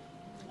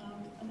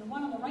 And the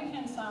one on the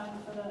right-hand side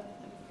for the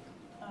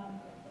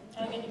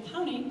Allegheny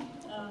County,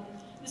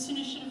 this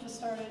initiative was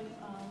started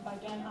by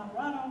Dan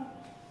Alvarado,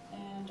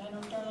 and I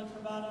know Darla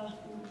Cravata,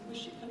 who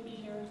wish she could be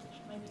here,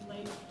 she might be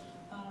late,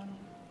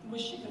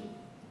 wish she could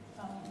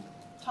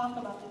talk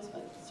about this,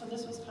 but so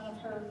this was kind of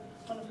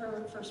one of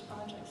her first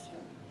projects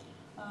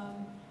here.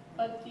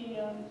 But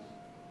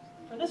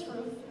for this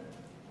roof,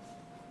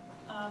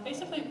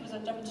 basically it was a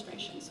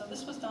demonstration. So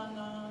this was done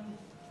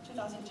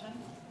 2010.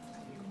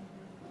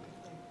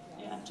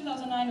 Yeah,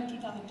 2009 or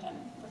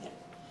 2010, forget.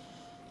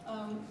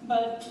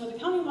 But what the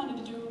county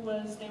wanted to do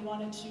was they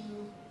wanted to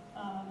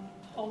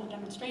hold a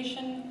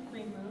demonstration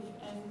green roof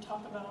and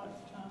talk about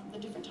the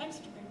different types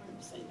of green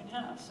roofs that you can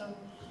have. So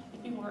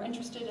if people were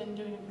interested in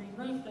doing a green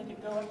roof, they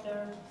could go up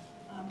there.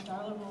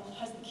 Darla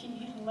has the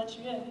key and let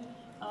you in,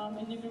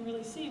 and you can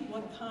really see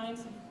what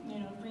kinds of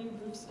green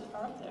roofs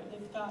are up there.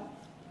 They've got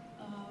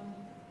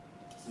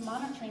some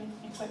monitoring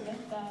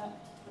equipment that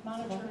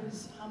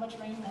monitors how much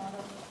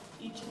rainwater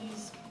each of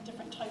these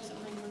different types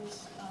of green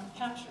roofs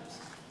captures.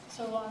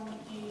 So on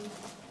the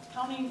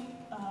county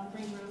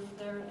green roof,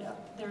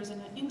 there's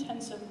an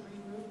intensive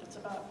green roof that's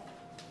about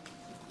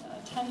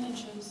 10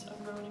 inches of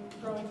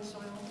growing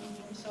soil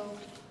medium. So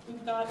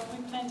we've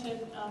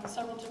planted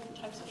several different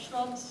types of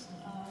shrubs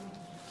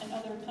and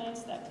other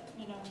plants that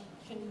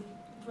can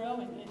grow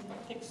in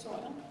thick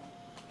soil,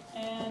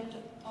 and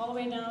all the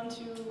way down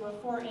to a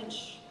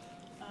 4-inch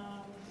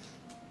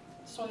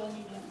soil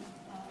medium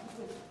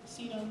with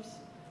sedums.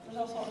 There's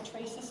also a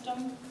tray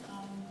system,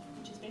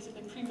 which is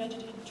basically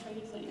pre-vegetated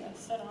trays that you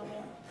set on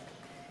there.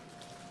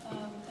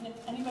 And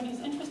if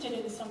anybody's interested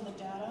in some of the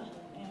data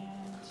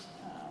and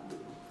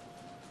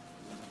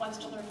wants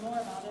to learn more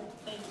about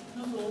it, they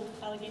Google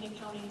Allegheny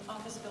County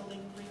Office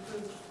Building green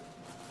roof.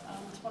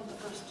 It's one of the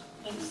first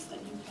links that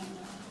you can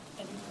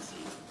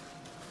see.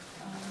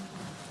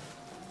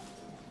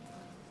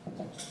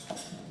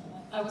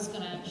 I was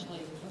going to actually,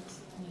 oops,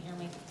 can you hear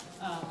me?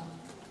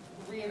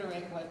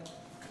 Reiterate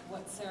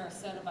what Sarah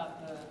said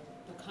about the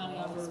county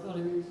office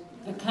building.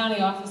 The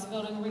county office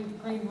building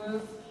green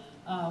roof.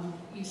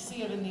 You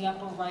see it in the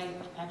upper right,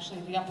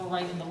 actually the upper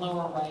right and the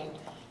lower right.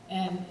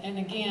 And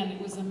again,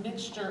 it was a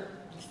mixture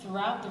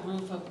throughout the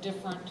roof of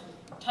different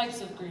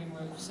types of green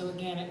roofs. So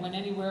again, it went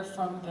anywhere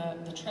from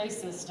the tray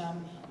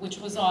system, which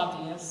was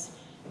obvious,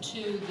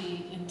 to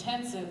the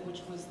intensive,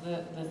 which was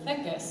the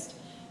thickest.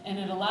 And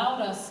it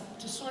allowed us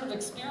to sort of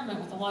experiment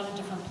with a lot of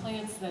different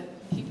plants that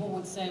people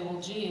would say,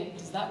 well, gee,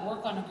 does that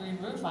work on a green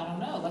roof? I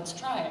don't know, let's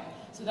try it.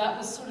 So that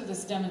was sort of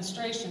this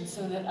demonstration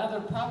so that other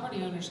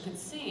property owners could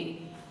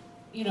see,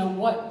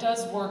 what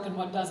does work and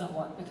what doesn't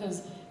work.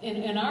 Because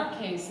in our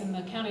case, in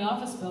the county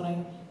office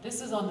building,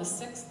 this is on the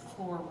 6th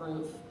floor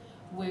roof,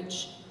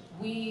 which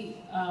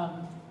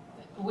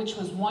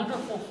was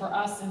wonderful for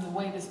us in the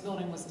way this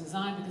building was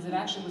designed, because it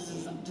actually was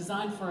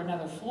designed for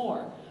another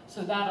floor.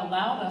 So that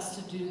allowed us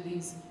to do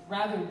these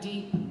rather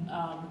deep,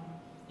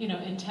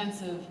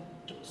 intensive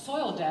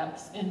soil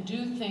depths and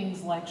do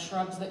things like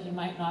shrubs that you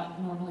might not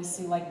normally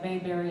see, like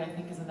bayberry, I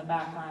think, is in the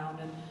background,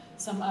 and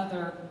some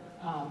other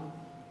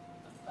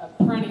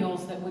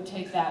perennials that would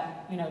take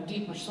that,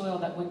 deeper soil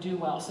that would do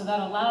well. So that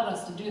allowed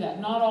us to do that.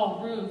 Not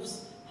all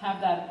roofs have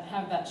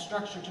that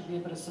structure to be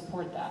able to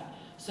support that.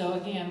 So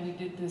again, we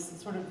did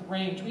this sort of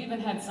range. We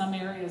even had some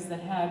areas that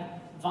had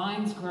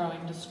vines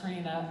growing to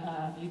screen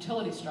a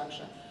utility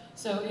structure.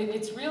 So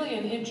it's really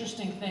an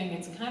interesting thing.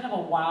 It's kind of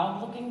a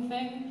wild-looking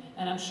thing,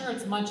 and I'm sure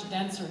it's much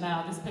denser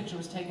now. This picture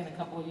was taken a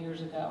couple of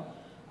years ago.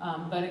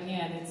 But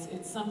again,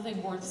 it's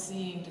something worth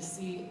seeing, to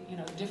see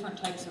different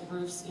types of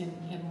roofs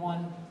in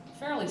one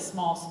fairly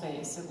small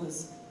space. It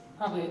was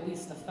probably at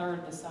least a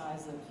third the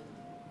size of,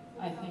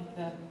 I think,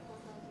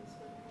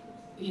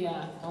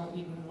 yeah, or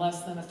even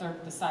less than a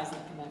third the size of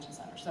the convention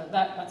center. So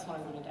that's what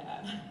I wanted to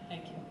add.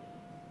 Thank you.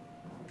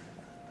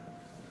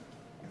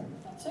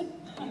 That's it.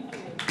 Thank you.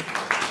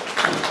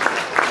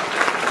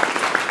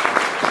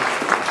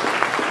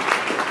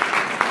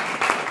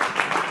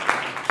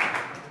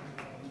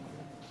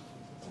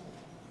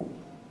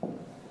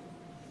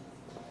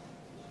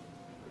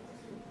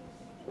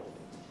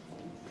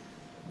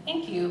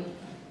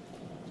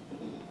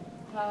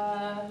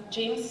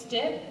 James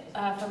Stitt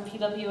from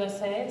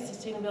PWSA,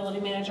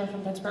 Sustainability Manager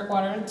from Pittsburgh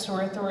Water and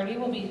Sewer Authority,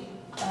 will be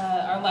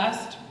our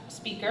last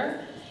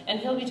speaker, and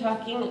he'll be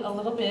talking a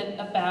little bit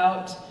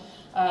about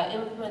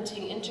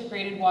implementing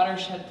integrated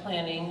watershed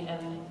planning,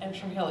 and I'm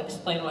sure he'll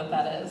explain what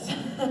that is.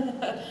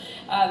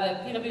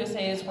 That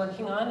PWSA is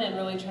working on and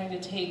really trying to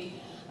take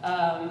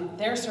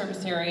their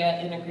service area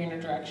in a greener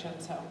direction.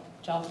 So,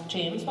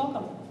 James,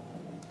 welcome.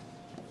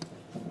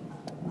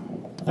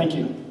 Thank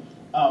you.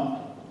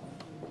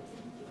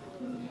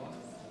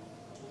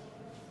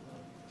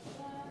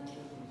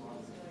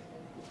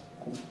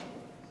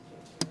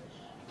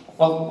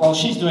 Well, while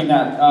she's doing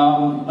that,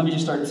 let me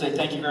just start to say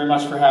thank you very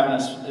much for having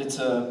us. It's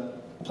a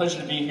pleasure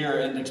to be here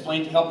and try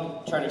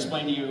to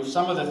explain to you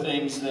some of the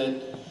things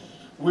that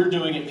we're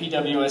doing at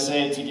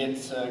PWSA to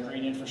get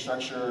green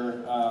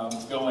infrastructure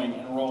going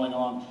and rolling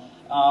on.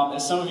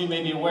 As some of you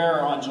may be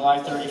aware, on July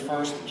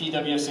 31st,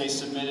 PWSA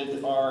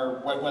submitted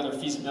our wet weather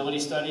feasibility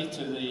study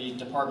to the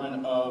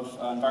Department of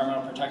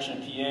Environmental Protection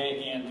at PA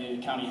and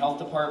the County Health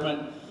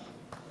Department.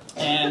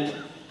 And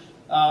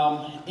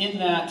in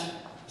that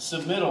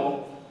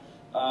submittal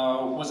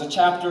was a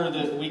chapter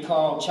that we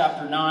call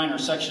Chapter 9 or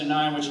Section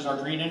 9, which is our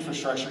green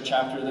infrastructure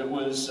chapter, that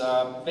was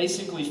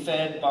basically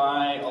fed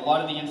by a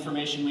lot of the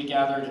information we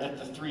gathered at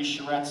the 3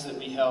 charrettes that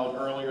we held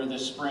earlier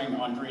this spring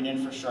on green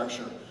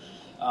infrastructure.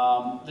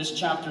 This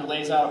chapter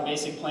lays out a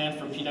basic plan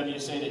for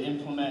PWSA to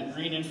implement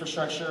green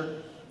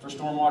infrastructure for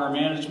stormwater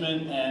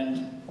management,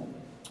 and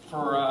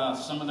for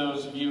some of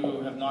those of you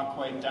who have not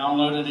quite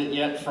downloaded it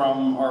yet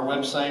from our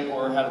website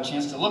or had a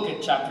chance to look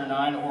at Chapter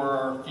 9 or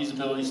our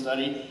feasibility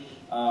study,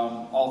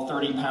 all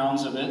 30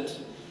 pounds of it,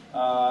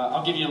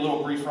 I'll give you a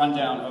little brief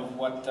rundown of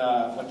what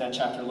that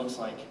chapter looks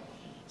like.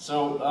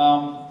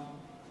 So,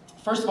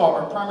 first of all,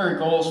 our primary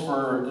goals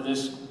for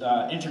this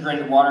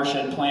integrated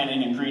watershed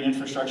planning and green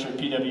infrastructure at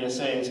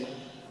PWSA is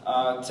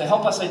to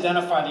help us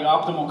identify the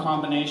optimal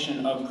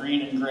combination of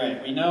green and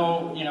gray. We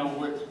know,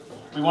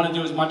 we want to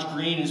do as much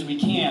green as we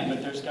can,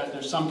 but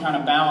there's some kind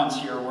of balance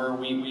here where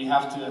we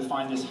have to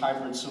find this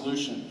hybrid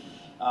solution.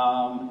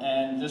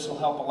 And this will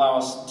help allow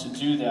us to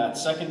do that.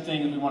 Second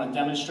thing, we want to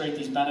demonstrate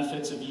these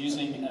benefits of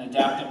using an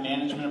adaptive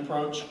management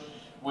approach,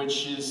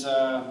 which is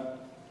a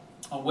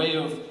way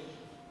of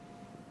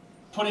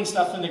putting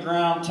stuff in the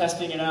ground,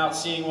 testing it out,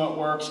 seeing what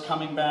works,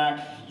 coming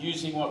back,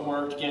 using what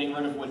worked, getting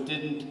rid of what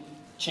didn't,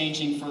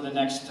 changing for the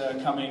next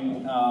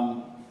coming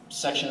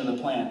section of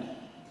the plan.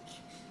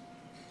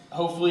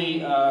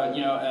 Hopefully,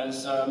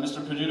 as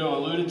Mr. Peduto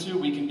alluded to,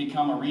 we can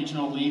become a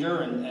regional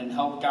leader and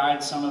help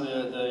guide some of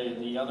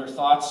the other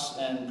thoughts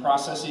and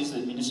processes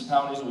that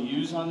municipalities will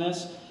use on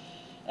this.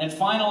 And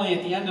finally,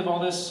 at the end of all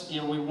this,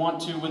 we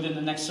want to, within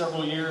the next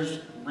several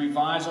years,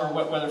 revise our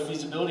wet weather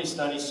feasibility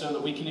study so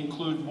that we can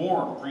include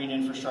more green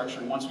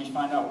infrastructure once we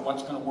find out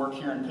what's going to work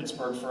here in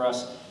Pittsburgh for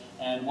us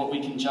and what we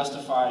can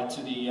justify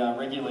to the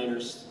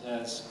regulators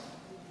as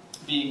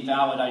being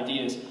valid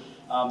ideas.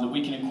 That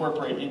we can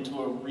incorporate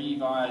into a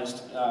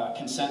revised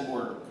consent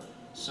order.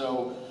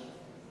 So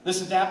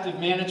this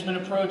adaptive management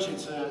approach,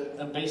 it's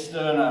based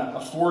on a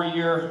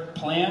 4-year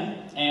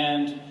plan,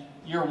 and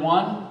year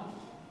 1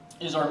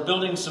 is our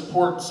building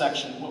support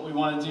section. What we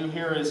want to do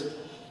here is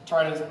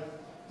try to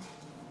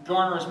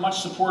garner as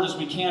much support as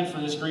we can for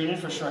this green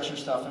infrastructure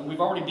stuff, and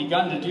we've already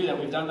begun to do that.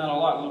 We've done that a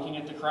lot. Looking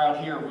at the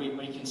crowd here,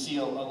 we can see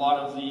a lot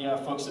of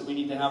the folks that we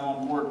need to have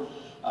on board.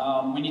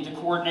 We need to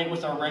coordinate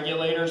with our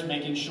regulators,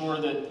 making sure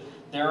that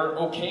they're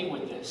okay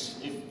with this.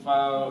 If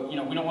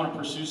we don't want to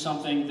pursue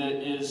something that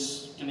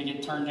is going to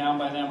get turned down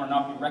by them or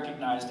not be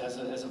recognized as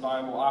a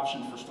viable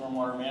option for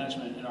stormwater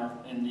management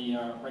in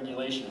the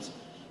regulations.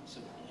 So,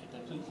 hit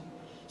that please.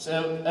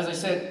 So, as I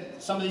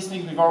said, some of these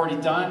things we've already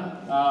done.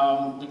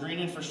 The Green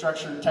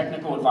Infrastructure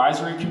Technical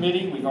Advisory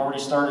Committee, we've already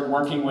started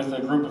working with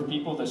a group of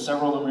people. There's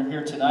several of them are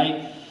here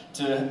tonight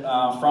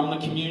from the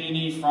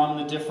community, from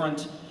the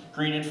different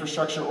green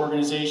infrastructure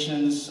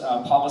organizations,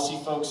 policy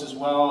folks, as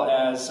well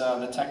as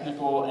the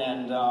technical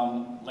and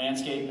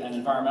landscape and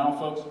environmental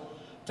folks,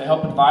 to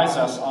help advise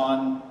us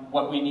on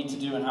what we need to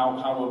do and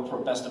how to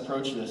best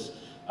approach this.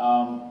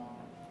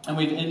 And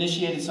we've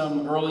initiated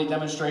some early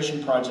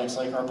demonstration projects,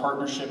 like our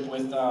partnership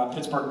with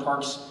Pittsburgh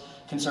Parks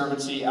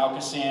Conservancy,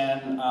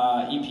 Alcosan,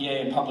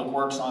 EPA, and Public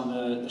Works on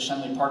the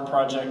Shenley Park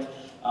project.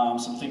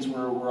 Some things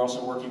we're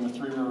also working with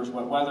 3 Rivers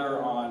Wet Weather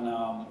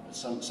on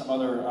some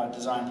other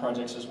design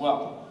projects as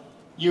well.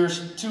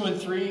 Years 2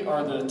 and 3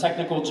 are the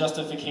technical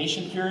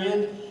justification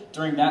period.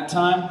 During that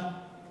time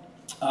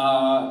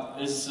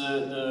is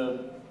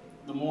the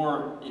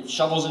more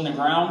shovels in the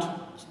ground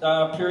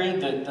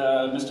period that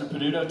Mr.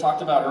 Peduto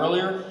talked about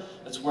earlier.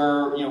 That's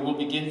where we'll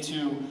begin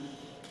to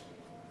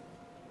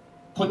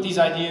put these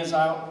ideas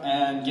out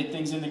and get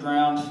things in the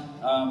ground,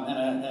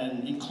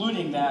 and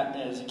including that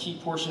as a key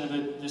portion of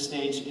it this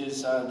stage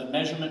is the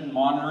measurement and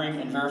monitoring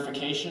and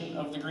verification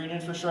of the green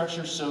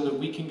infrastructure, so that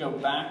we can go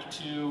back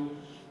to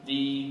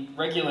the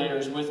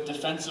regulators with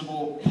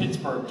defensible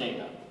Pittsburgh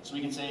data. So we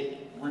can say,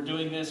 we're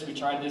doing this, we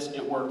tried this,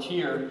 it worked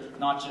here,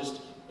 not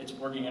just it's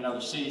working in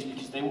other cities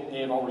because they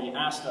have already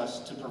asked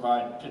us to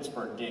provide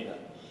Pittsburgh data.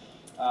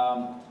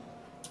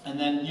 And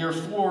then year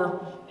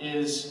 4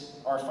 is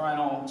our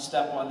final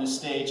step on this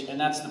stage, and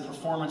that's the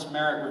performance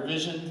merit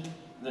revision.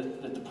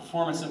 The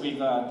performance that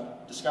we've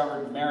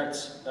discovered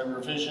merits a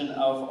revision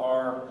of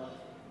our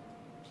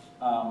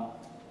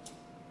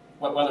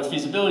weather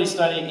feasibility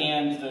study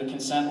and the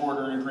consent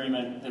order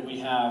agreement that we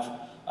have.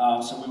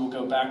 So we will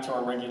go back to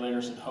our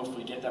regulators and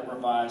hopefully get that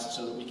revised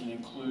so that we can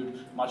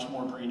include much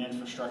more green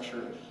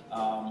infrastructure,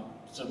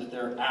 so that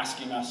they're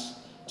asking us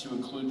to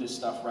include this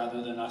stuff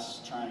rather than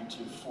us trying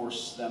to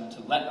force them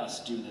to let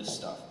us do this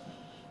stuff.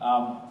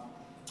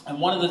 And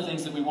one of the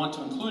things that we want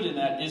to include in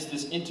that is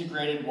this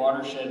integrated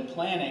watershed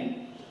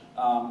planning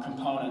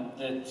component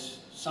that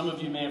some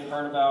of you may have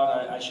heard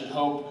about. I should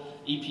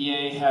hope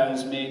EPA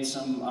has made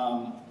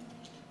some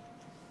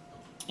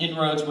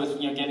inroads with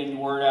getting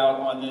the word out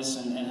on this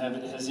and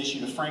has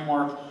issued a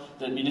framework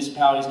that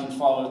municipalities can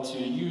follow to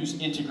use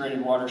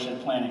integrated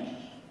watershed planning.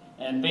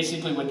 And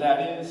basically what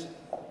that is,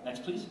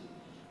 next please,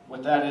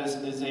 what that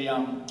is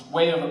a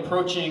way of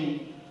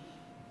approaching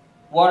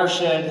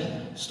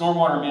watershed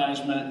stormwater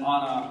management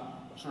on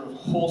a sort of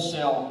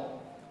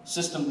wholesale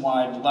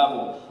system-wide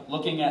level,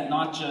 looking at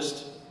not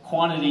just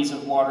quantities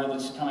of water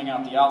that's coming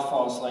out the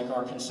outfalls like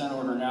our consent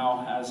order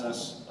now has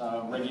us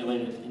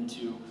regulated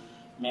into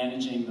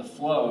managing the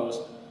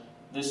flows.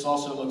 This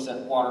also looks at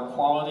water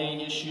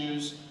quality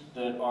issues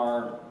that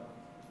are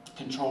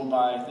controlled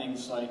by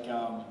things like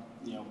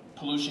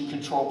pollution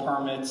control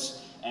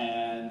permits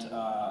and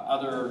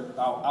other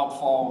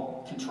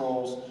outfall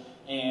controls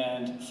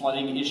and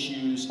flooding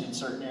issues in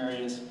certain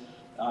areas.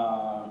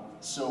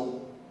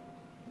 So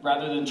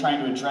rather than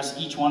trying to address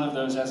each one of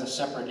those as a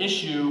separate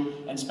issue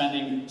and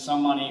spending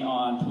some money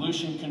on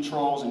pollution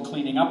controls and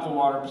cleaning up the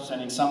water,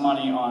 spending some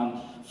money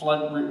on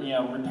flood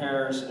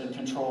repairs and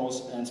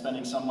controls, and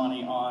spending some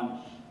money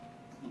on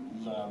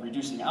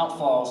reducing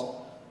outfalls,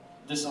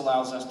 this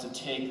allows us to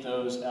take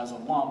those as a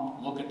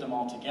lump, look at them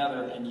all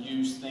together, and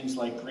use things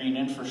like green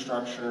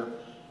infrastructure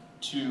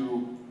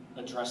to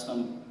address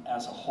them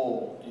as a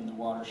whole in the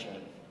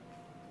watershed.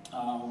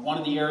 One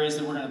of the areas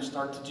that we're going to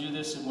start to do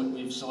this and what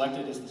we've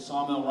selected is the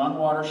Sawmill Run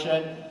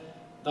watershed.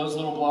 Those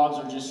little blobs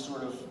are just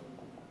sort of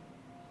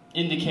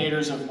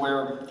indicators of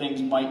where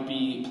things might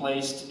be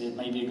placed. It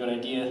may be a good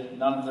idea.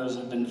 None of those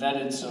have been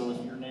vetted, so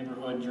if your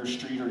neighborhood, your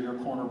street, or your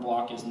corner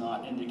block is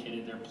not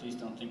indicated there, please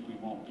don't think we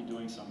won't be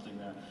doing something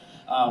there.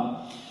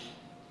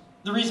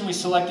 The reason we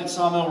selected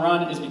Sawmill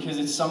Run is because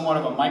it's somewhat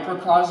of a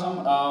microcosm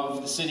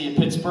of the city of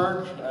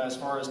Pittsburgh as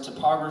far as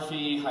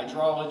topography,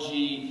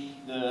 hydrology,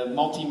 the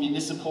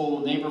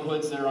multi-municipal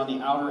neighborhoods that are on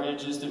the outer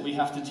edges that we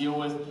have to deal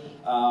with.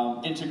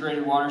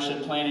 Integrated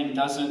watershed planning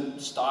doesn't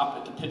stop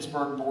at the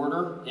Pittsburgh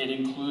border. It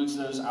includes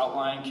those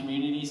outlying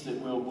communities that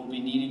we'll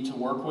be needing to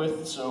work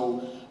with.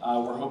 So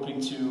we're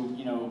hoping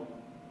to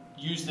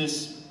use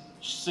this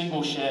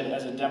single shed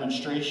as a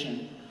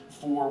demonstration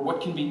for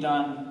what can be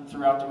done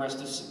throughout the rest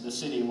of the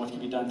city and what can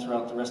be done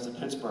throughout the rest of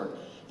Pittsburgh.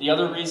 The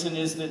other reason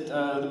is that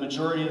the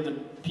majority of the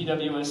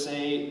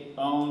PWSA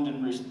owned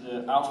and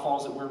the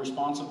outfalls that we're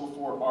responsible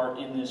for are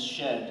in this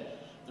shed.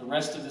 The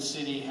rest of the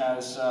city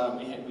has,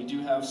 we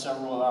do have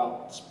several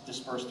out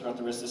dispersed throughout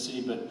the rest of the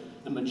city, but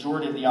the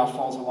majority of the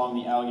outfalls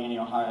along the Allegheny,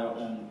 Ohio,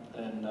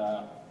 and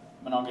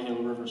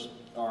Monongahela rivers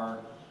are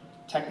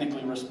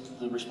technically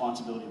the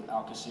responsibility of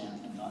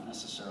Alcosan and not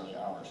necessarily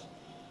ours.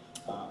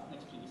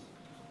 Next, please.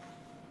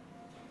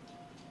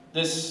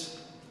 This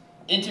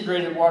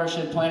integrated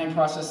watershed planning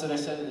process that I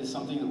said is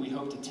something that we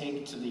hope to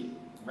take to the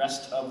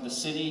rest of the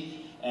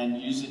city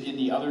and use it in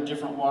the other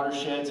different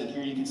watersheds. And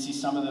here you can see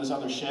some of those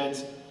other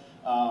sheds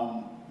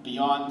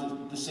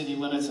beyond the city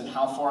limits and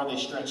how far they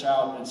stretch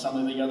out, and some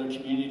of the other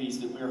communities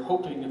that we're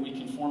hoping that we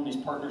can form these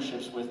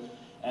partnerships with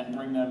and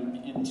bring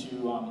them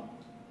into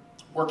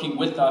working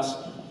with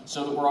us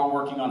so that we're all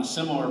working on a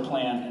similar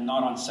plan and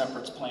not on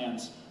separate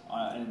plans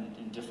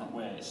in different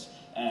ways.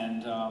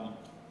 And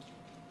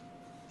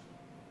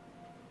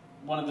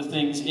one of the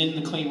things in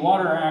the Clean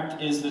Water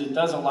Act is that it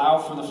does allow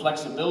for the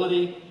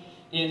flexibility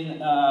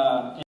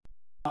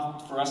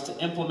for us to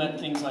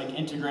implement things like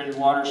integrated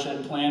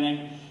watershed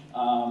planning.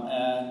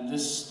 And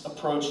this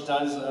approach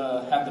does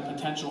have the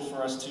potential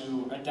for us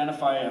to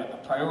identify a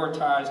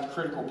prioritized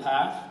critical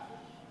path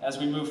as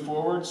we move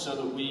forward so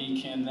that we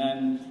can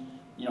then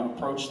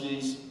approach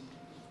these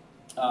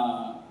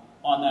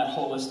on that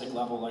holistic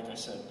level, like I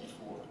said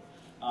before.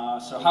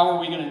 So how are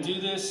we going to do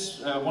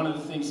this? One of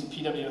the things that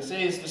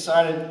PWSA has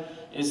decided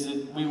is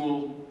that we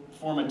will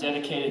form a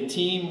dedicated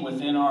team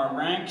within our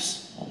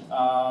ranks.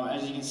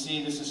 As you can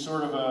see, this is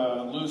sort of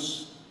a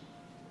loose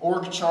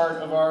org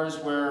chart of ours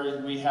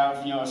where we have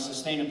a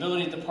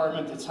sustainability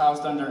department that's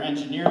housed under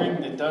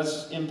engineering that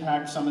does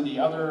impact some of the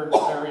other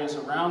areas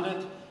around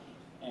it.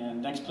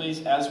 And next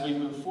please, as we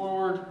move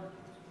forward,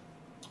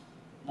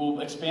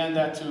 we'll expand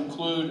that to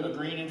include a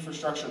green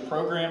infrastructure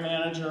program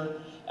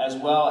manager as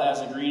well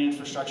as a green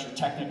infrastructure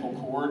technical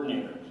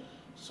coordinator.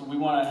 So we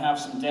want to have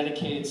some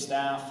dedicated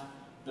staff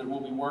that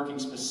will be working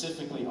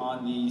specifically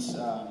on these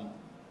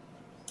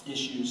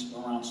issues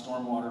around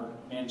stormwater,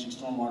 managing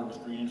stormwater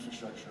with green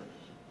infrastructure.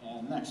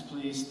 And next,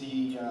 please,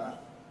 the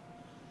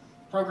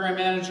program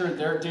manager,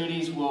 their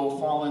duties will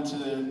fall into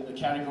the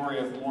category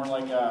of more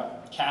like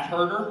a cat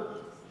herder.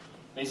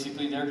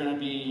 Basically, they're going to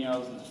be,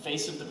 the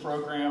face of the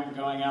program,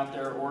 going out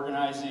there,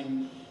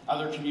 organizing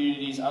other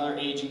communities, other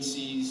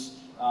agencies,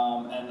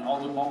 and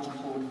all the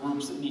multiple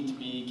groups that need to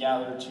be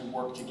gathered to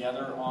work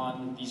together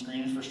on these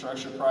green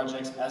infrastructure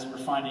projects. As we're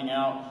finding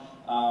out,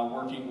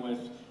 working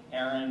with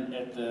Aaron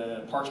at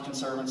the Parks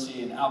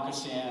Conservancy in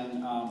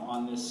Alcosan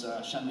on this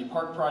Shenley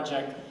Park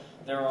project,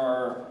 there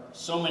are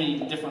so many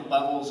different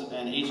levels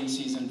and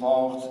agencies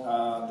involved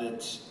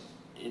that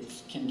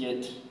it can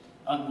get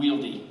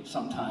unwieldy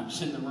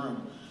sometimes in the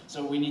room.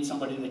 So we need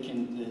somebody that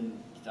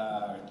can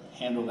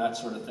handle that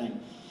sort of thing.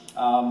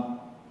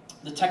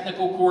 The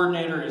technical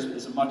coordinator is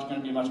going to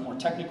be a much more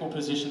technical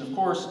position, of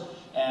course,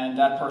 and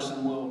that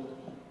person will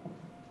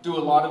do a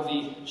lot of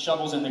the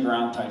shovels in the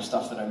ground type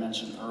stuff that I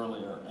mentioned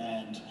earlier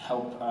and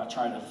help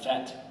try to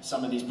vet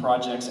some of these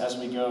projects as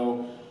we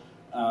go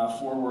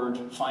forward,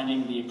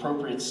 finding the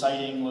appropriate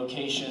siting,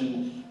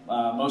 location,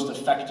 most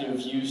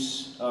effective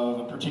use of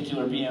a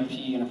particular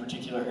BMP in a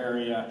particular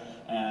area,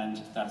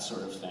 and that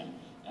sort of thing.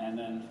 And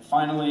then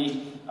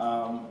finally,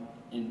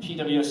 in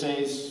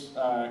PWSA's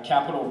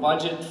capital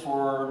budget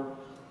for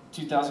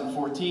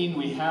 2014,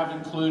 we have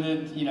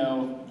included,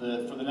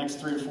 for the next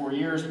 3 or 4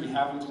 years, we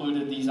have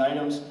included these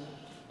items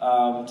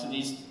to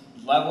these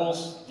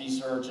levels.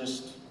 These are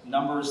just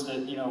numbers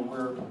that,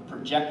 we're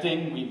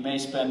projecting. We may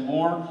spend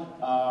more,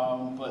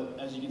 but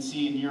as you can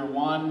see in year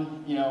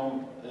 1,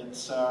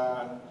 it's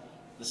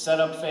the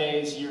setup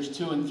phase. Years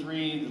 2 and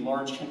 3, the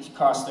large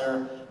costs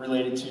there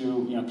related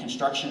to,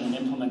 construction and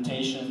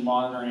implementation,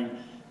 monitoring,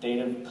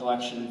 data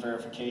collection and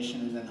verification,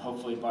 and then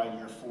hopefully by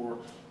year 4,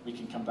 we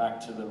can come back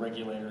to the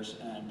regulators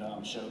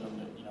and show them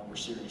that, we're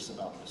serious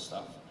about this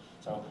stuff.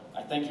 So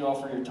I thank you all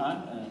for your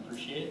time and I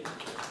appreciate it.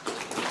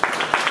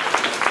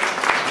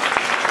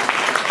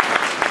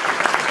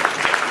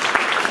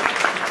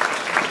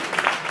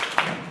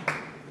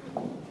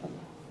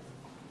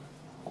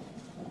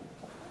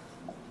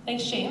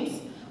 Thanks,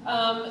 James.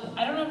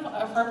 I don't know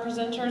if our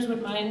presenters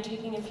would mind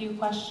taking a few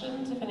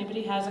questions, if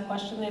anybody has a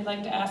question they'd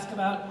like to ask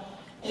about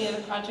any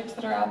other projects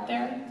that are out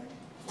there.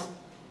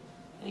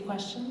 Any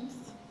questions?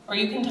 Or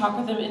you can talk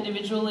with them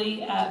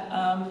individually at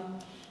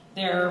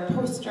their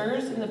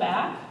posters in the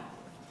back.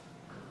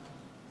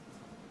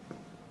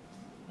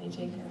 Any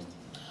takers?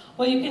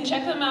 Well, you can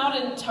check them out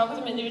and talk with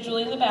them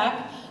individually in the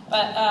back,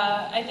 but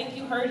I think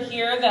you heard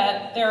here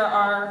that there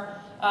are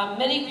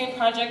many green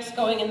projects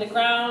going in the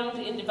ground,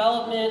 in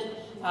development.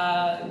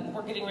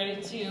 We're getting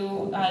ready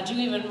to do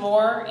even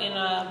more in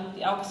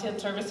the Alcosan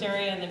service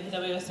area and the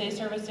PWSA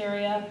service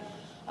area.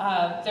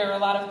 There are a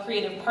lot of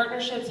creative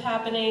partnerships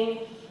happening.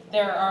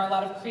 There are a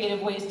lot of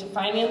creative ways to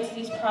finance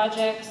these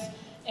projects.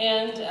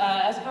 And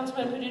as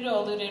Councilman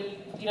Peduto alluded,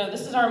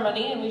 this is our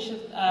money and we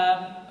should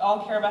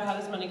all care about how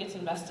this money gets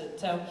invested.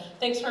 So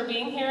thanks for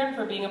being here and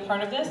for being a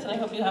part of this, and I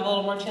hope you have a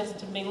little more chance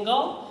to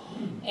mingle.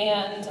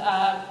 And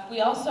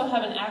we also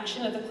have an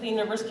action at the Clean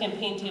Rivers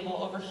campaign table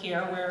over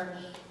here where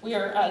we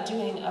are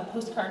doing a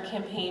postcard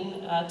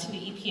campaign to the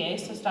EPA,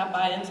 so stop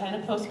by and sign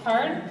a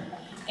postcard.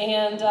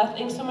 And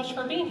thanks so much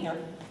for being here.